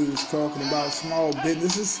episode, we was talking about small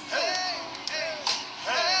businesses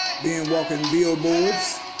being walking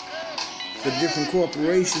billboards for different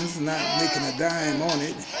corporations, not making a dime on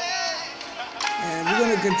it. And we're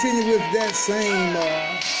going to continue with that same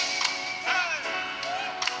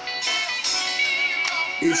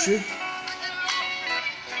issue.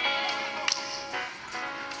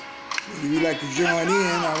 If you'd like to join in,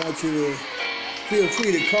 I want you to feel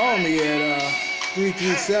free to call me at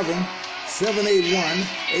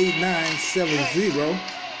 337-781-8970.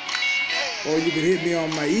 Or you can hit me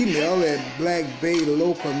on my email at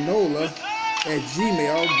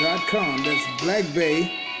blackbaylocanola@gmail.com. That's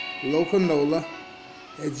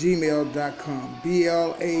blackbaylocanola@gmail.com.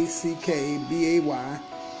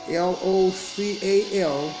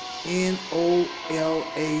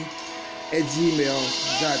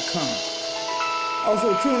 BlackBaylocanola@gmail.com.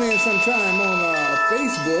 Also, tune in sometime on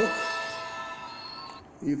Facebook.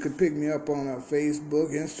 You can pick me up on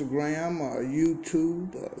Facebook, Instagram,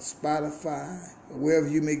 YouTube, Spotify, or wherever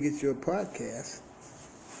you may get your podcasts.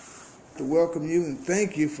 To welcome you and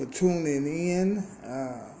thank you for tuning in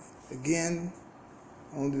again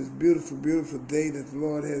on this beautiful, beautiful day that the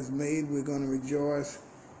Lord has made. We're going to rejoice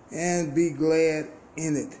and be glad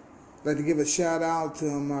in it. I'd like to give a shout out to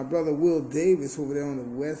my brother Will Davis over there on the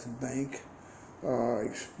West Bank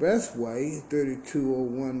Expressway,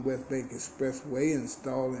 3201 West Bank Expressway,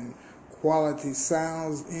 installing quality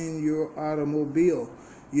sounds in your automobile.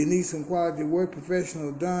 You need some quality work,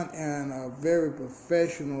 professional done, and a very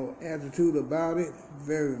professional attitude about it.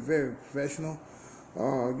 Very, very professional.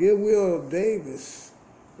 Give Will Davis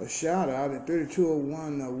a shout out at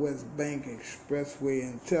 3201 West Bank Expressway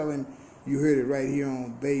and tell him you heard it right here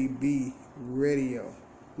on Baby Radio.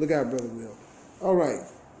 Look out, Brother Will. All right.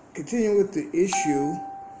 Continuing with the issue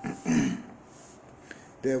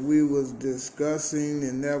that we was discussing,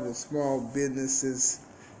 and that was small businesses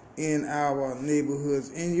in our neighborhoods,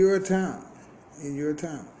 in your town.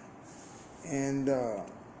 And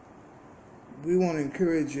we want to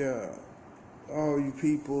encourage all you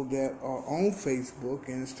people that are on Facebook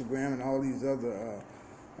and Instagram and all these other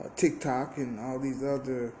TikTok and all these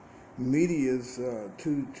other medias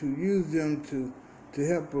to use them to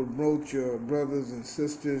help promote your brothers and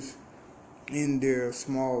sisters in their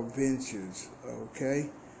small ventures, okay?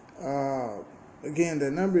 Again, the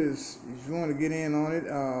number is, if you want to get in on it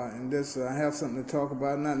and just have something to talk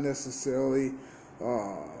about, not necessarily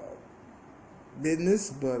business,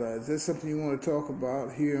 but is there something you want to talk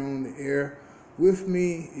about here on the air with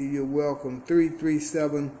me, you're welcome.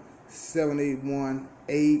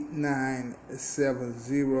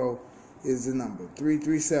 337-781-8970 is the number.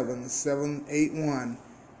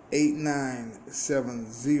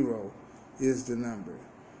 337-781-8970 is the number.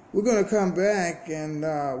 We're going to come back and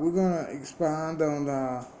we're going to expound on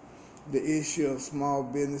the issue of small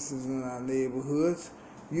businesses in our neighborhoods.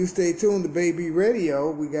 You stay tuned to Baby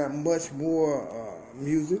Radio. We got much more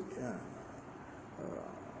music.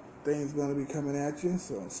 Things going to be coming at you,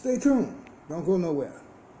 so stay tuned. Don't go nowhere.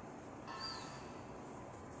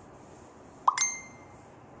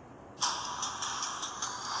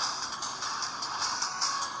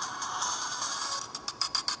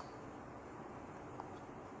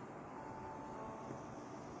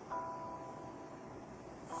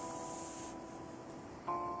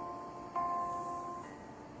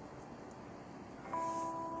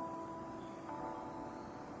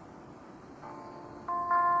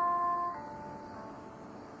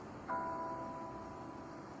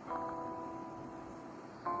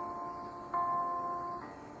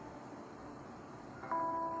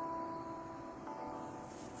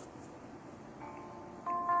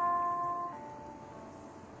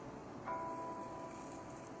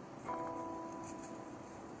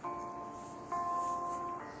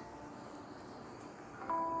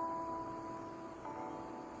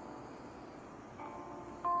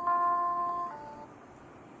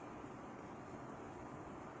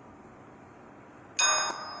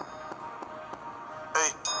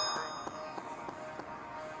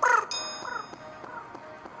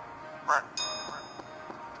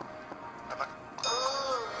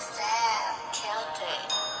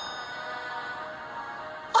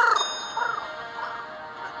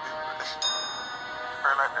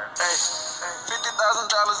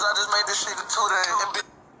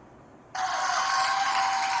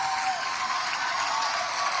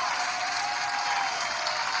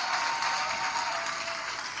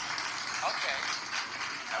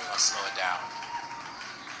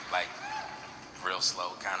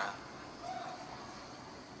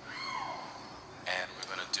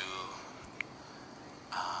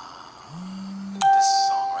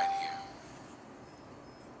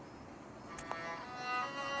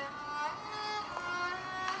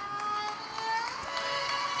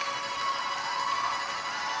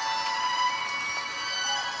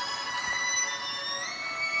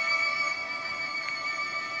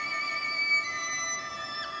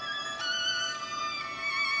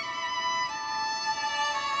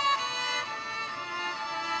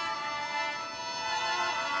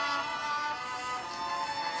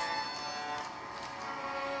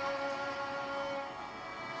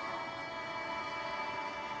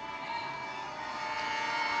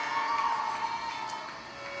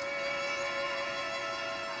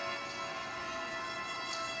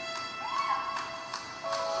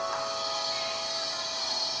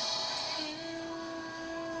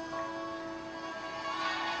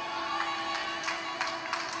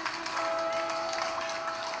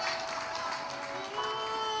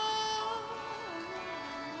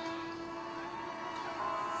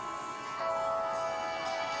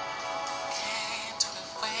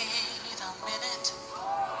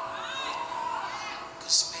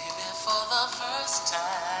 the first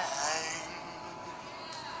time,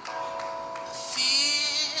 I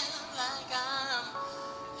feel like I'm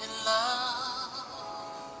in love.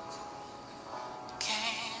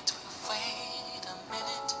 Can't we wait a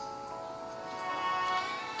minute?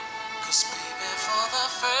 'Cause baby, for the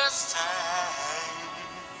first time,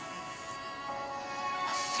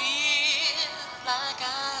 I feel like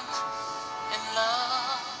I'm in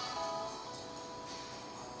love.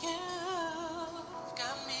 You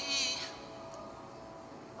got me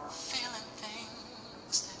feeling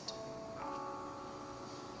things that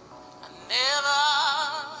I never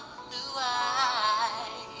knew I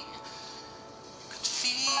could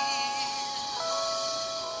feel.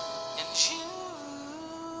 And you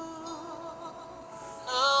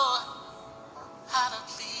know how to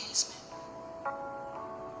please me,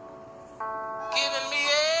 giving me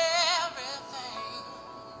everything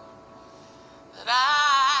that I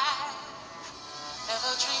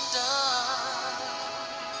ever dreamed of.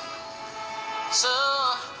 So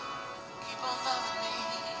keep on loving me.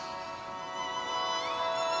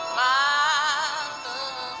 My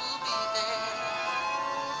love will be there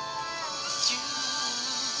with you.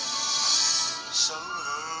 So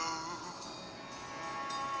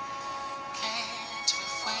can't we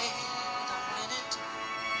wait a minute?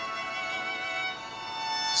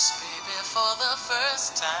 'Cause baby, for the first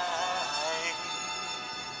time,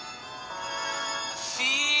 I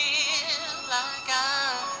feel like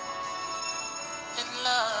I'm in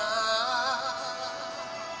love.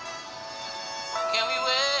 Can we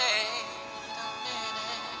wait a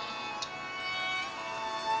minute?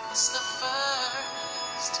 It's the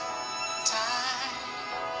first time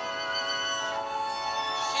I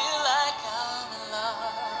feel like I'm in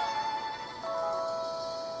love.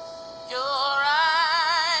 Your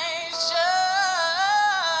eyes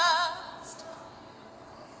just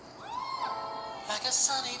like a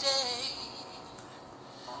sunny day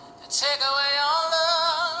to take away all of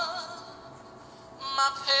my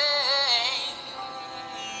pain.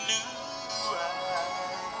 New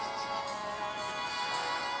eyes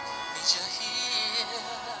need you here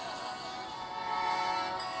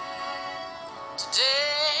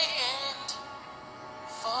today and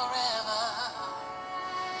forever.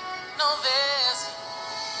 No, there's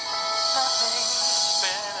nothing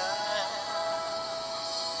better.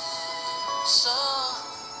 So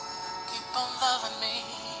keep on loving me.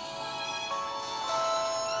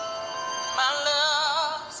 My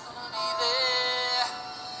love's gonna be there.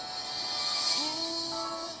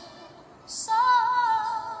 So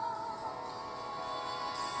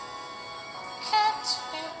can't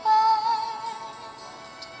we wait?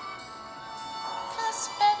 'Cause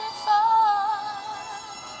baby, for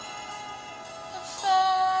the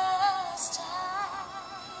first time,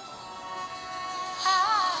 I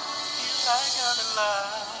feel like I'm in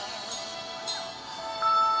love.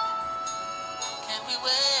 Can we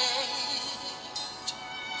wait?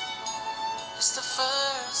 It's the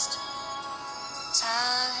first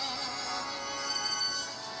time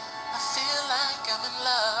I feel like I'm in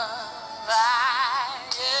love.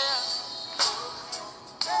 Yeah.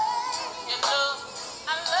 You know, I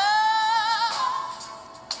love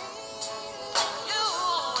you,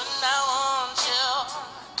 and I want you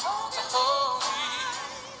to hold me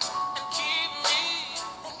and keep me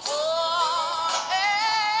warm. Hey,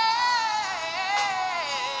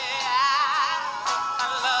 I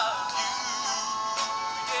love you.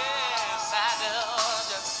 Yes, I do.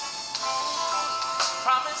 Just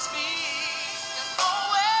promise me you're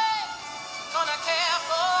always gonna care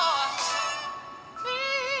for me.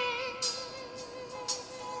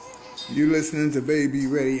 You listening to Baby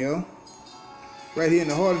Radio, right here in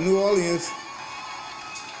the heart of New Orleans,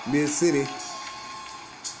 Mid City.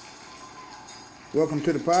 Welcome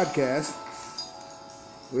to the podcast.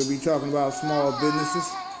 We'll be talking about small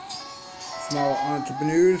businesses, small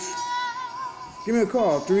entrepreneurs. Give me a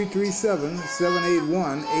call,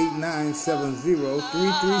 337-781-8970,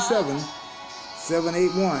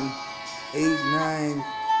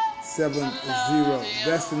 337-781-8970.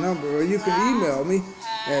 That's the number. Or you can email me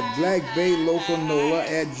at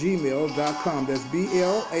blackbaylocalnola@gmail.com. That's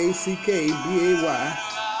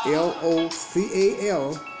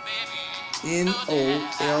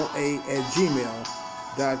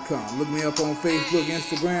BLACKBAYLOCANOLA@gmail.com. Look me up on Facebook,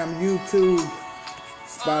 Instagram, YouTube,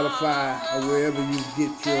 Spotify, or wherever you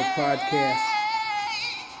get your podcast.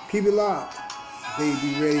 Keep it locked.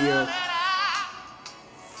 Baby Radio.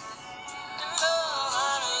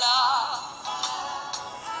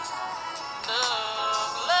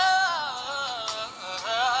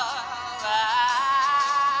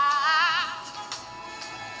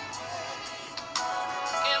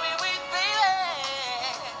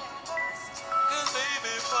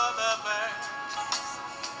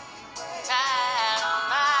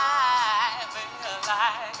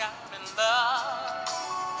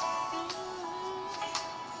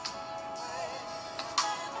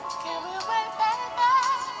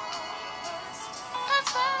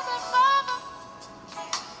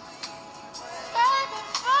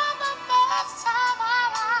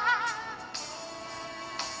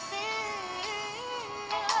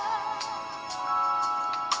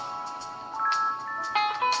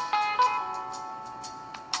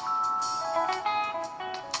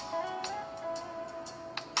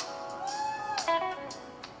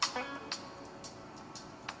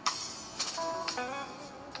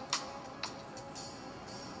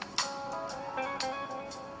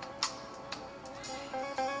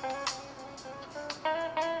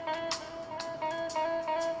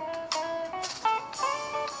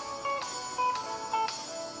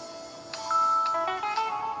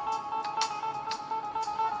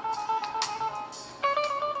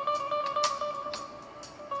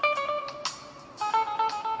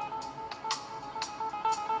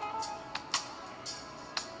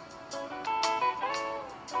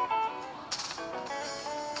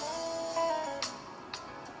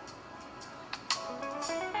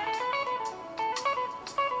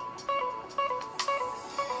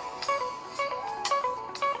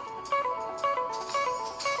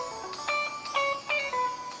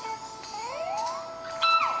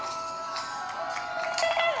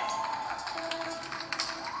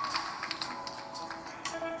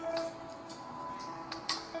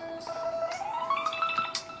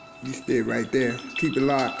 Stay right there. Keep it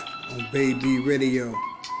locked on Baby Radio.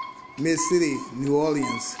 Mid-City, New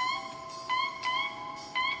Orleans.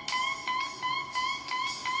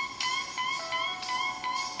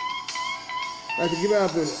 I'd like to give out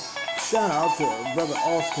the shout out to Brother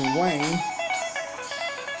Austin Wayne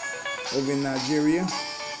over in Nigeria.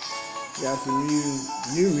 Got some new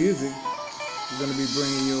music we're going to be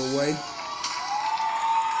bringing your way.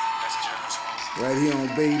 Right here on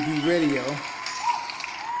Baby Radio.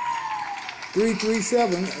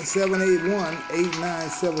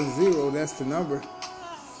 337-781-8970. That's the number.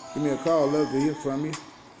 Give me a call. Love to hear from you.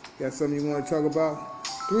 Got something you want to talk about?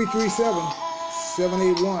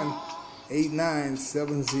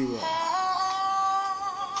 337-781-8970.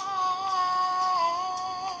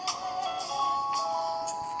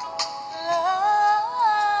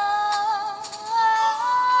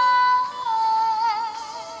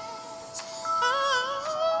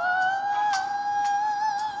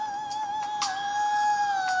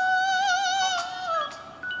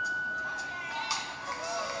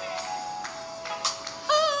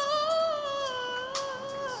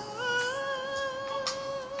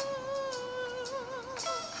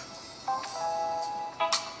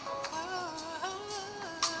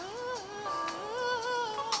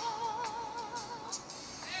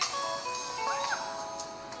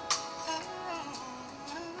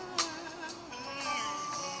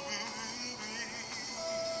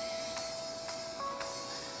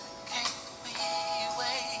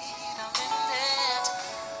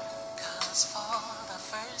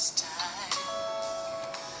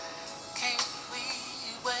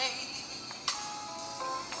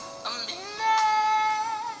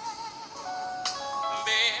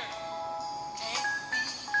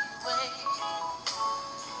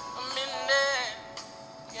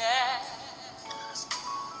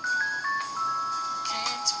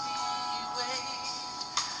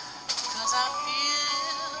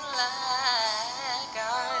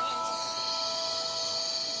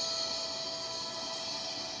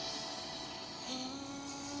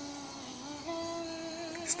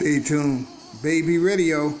 Stay tuned. Baby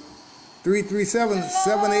Radio,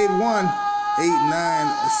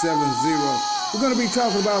 337-781-8970. We're going to be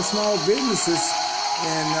talking about small businesses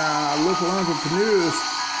and local entrepreneurs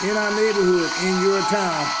in our neighborhood, in your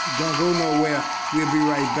town. Don't go nowhere. We'll be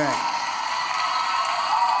right back.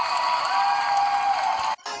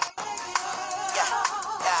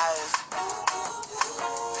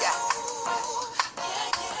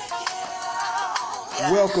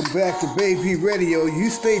 Welcome back to Baby Radio. You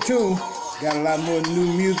stay tuned. Got a lot more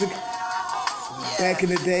new music back in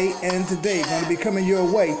the day and today. Going to be coming your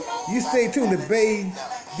way. You stay tuned to Baby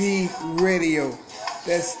Radio.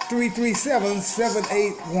 That's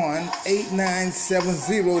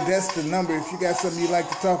 337-781-8970. That's the number if you got something you'd like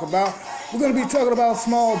to talk about. We're going to be talking about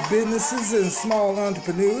small businesses and small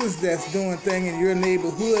entrepreneurs that's doing things in your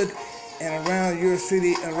neighborhood and around your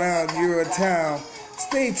city, around your town.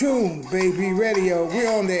 Stay tuned, Baby Radio. We're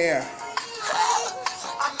on the air.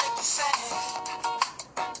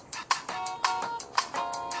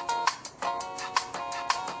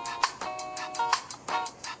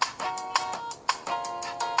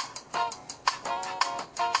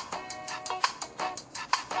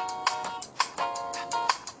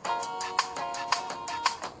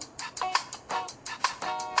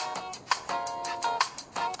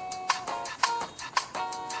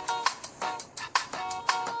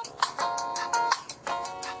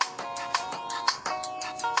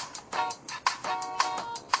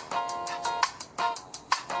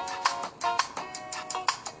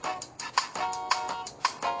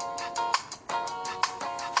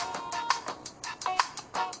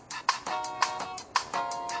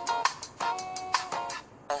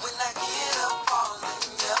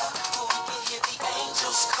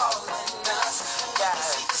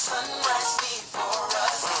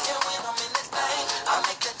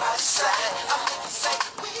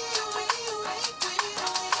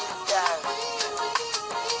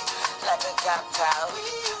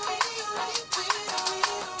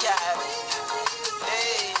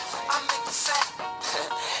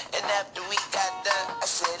 And after we got done, I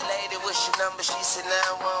said, lady, what's your number? She said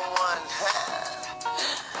 911.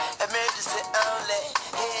 Emergency only.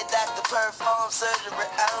 Head doctor perform surgery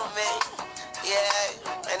on me.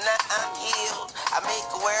 Yeah, and now I'm healed. I make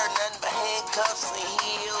her wear nothing but handcuffs and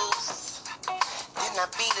heels. Then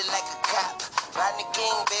I beat it like a cop. Rodney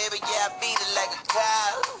King, baby, yeah, I beat it like a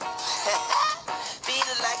cop. Beat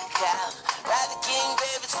it like a cop. Rodney King,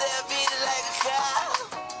 baby, still beat it like a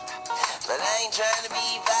cop. But I ain't trying to be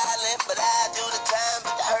violent, but I do the time.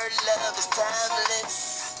 But her love is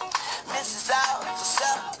timeless. Mrs.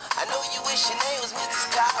 Officer, I know you wish your name was Mrs.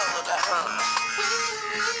 Calder,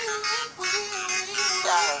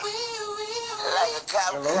 yeah. Like a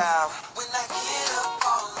cow cow. When I get up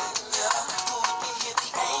all in ya, we can hear the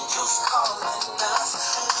angels calling us.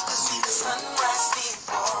 We can see the sunrise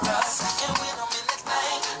before us. And when I'm in that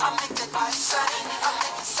thing, I make that body sing. I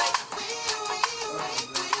make it say,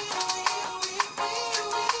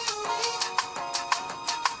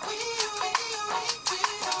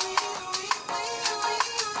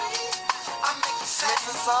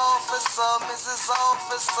 Mrs. Officer, Mrs.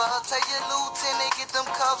 Officer, tell your lieutenant get them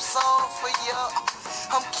cuffs off for ya.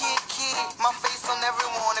 I'm Kid, my face on every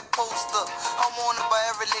wanted poster. I'm wanted by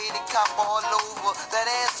every lady cop all over. That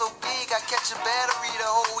ass so big, I catch a battery to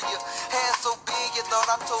hold ya. Hand so big, you thought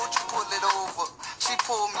I told you pull it over. She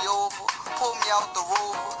pulled me over, pulled me out the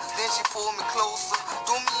Rover. Then she pulled me closer,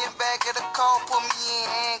 threw me in back of the car, put me in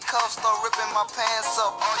handcuffs, start ripping my pants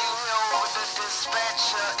up. All you know with the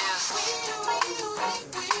dispatcher is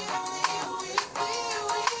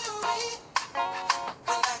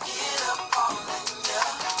when I get up all in ya,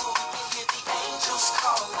 we can hear the angels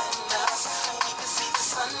calling us. We can see the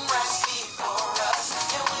sunrise before us.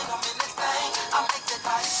 And when I'm in that thing, I make that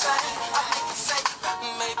body sing. I make it say,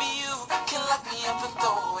 maybe you can lock me up and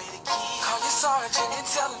throw away the key. Call your sergeant and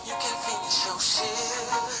tell him you can finish your shit.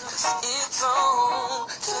 Cause it's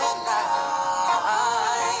on tonight.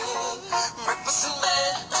 Breakfast in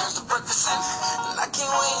bed, turns to breakfast in, and I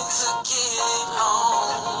can't wait to get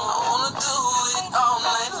home. I wanna do it all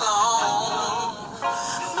night long.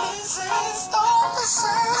 Mrs.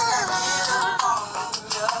 Officer, when I get up all in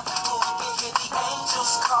ya, we can hear the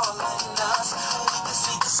angels calling us. We can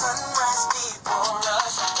see the sunrise before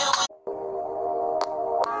us. And we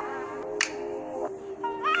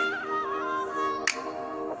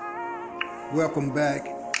Welcome back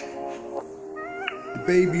to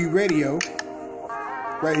Baby Radio,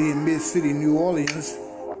 right here in Mid-City, New Orleans.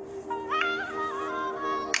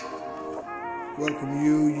 Welcome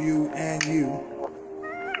you, and you.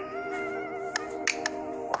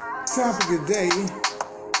 Topic today,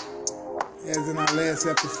 as in our last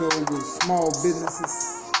episode, was small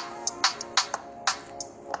businesses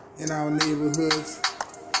in our neighborhoods,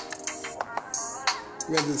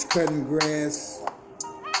 whether it's cutting grass,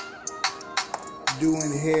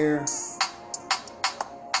 doing hair,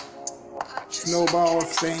 snowball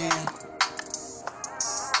stand,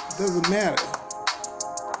 doesn't matter.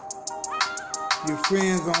 Your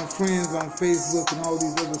friends on Facebook and all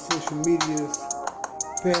these other social medias,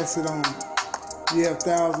 pass it on. You have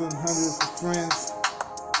thousands, hundreds of friends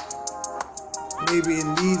maybe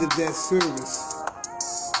in need of that service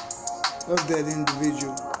of that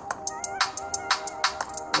individual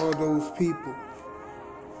or those people.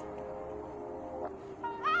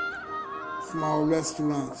 Small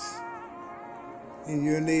restaurants in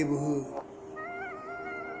your neighborhood.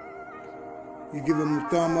 You give them a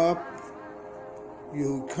thumb up,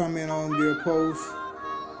 you comment on their post,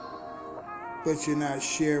 but you're not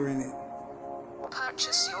sharing it.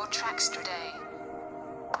 Purchase your tracks today.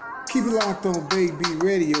 Keep it locked on Baby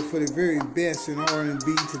Radio for the very best in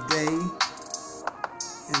R&B today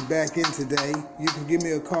and back in today. You can give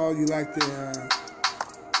me a call. You like to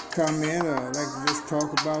comment or like to just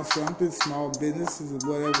talk about something, small businesses or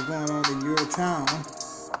whatever going on in your town.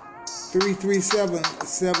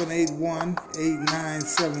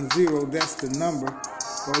 337-781-8970, that's the number.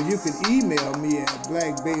 Or you can email me at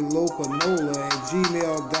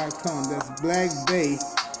blackbaylocanola@gmail.com. That's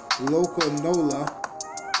blackbaylocanola,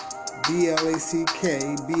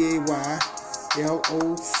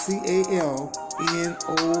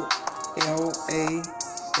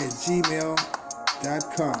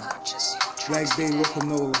 BlackBaylocanola@gmail.com. Black Bay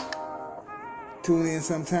Locanola. Tune in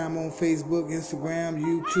sometime on Facebook, Instagram,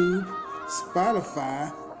 YouTube,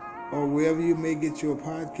 Spotify, or wherever you may get your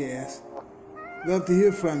podcast. Love to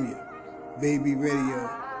hear from you. Baby Radio.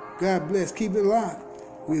 God bless. Keep it locked.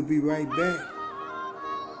 We'll be right back.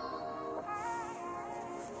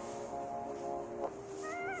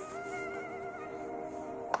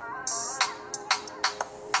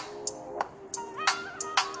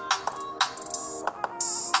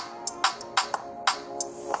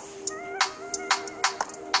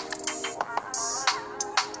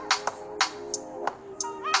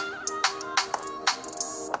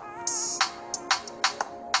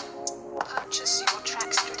 Purchase your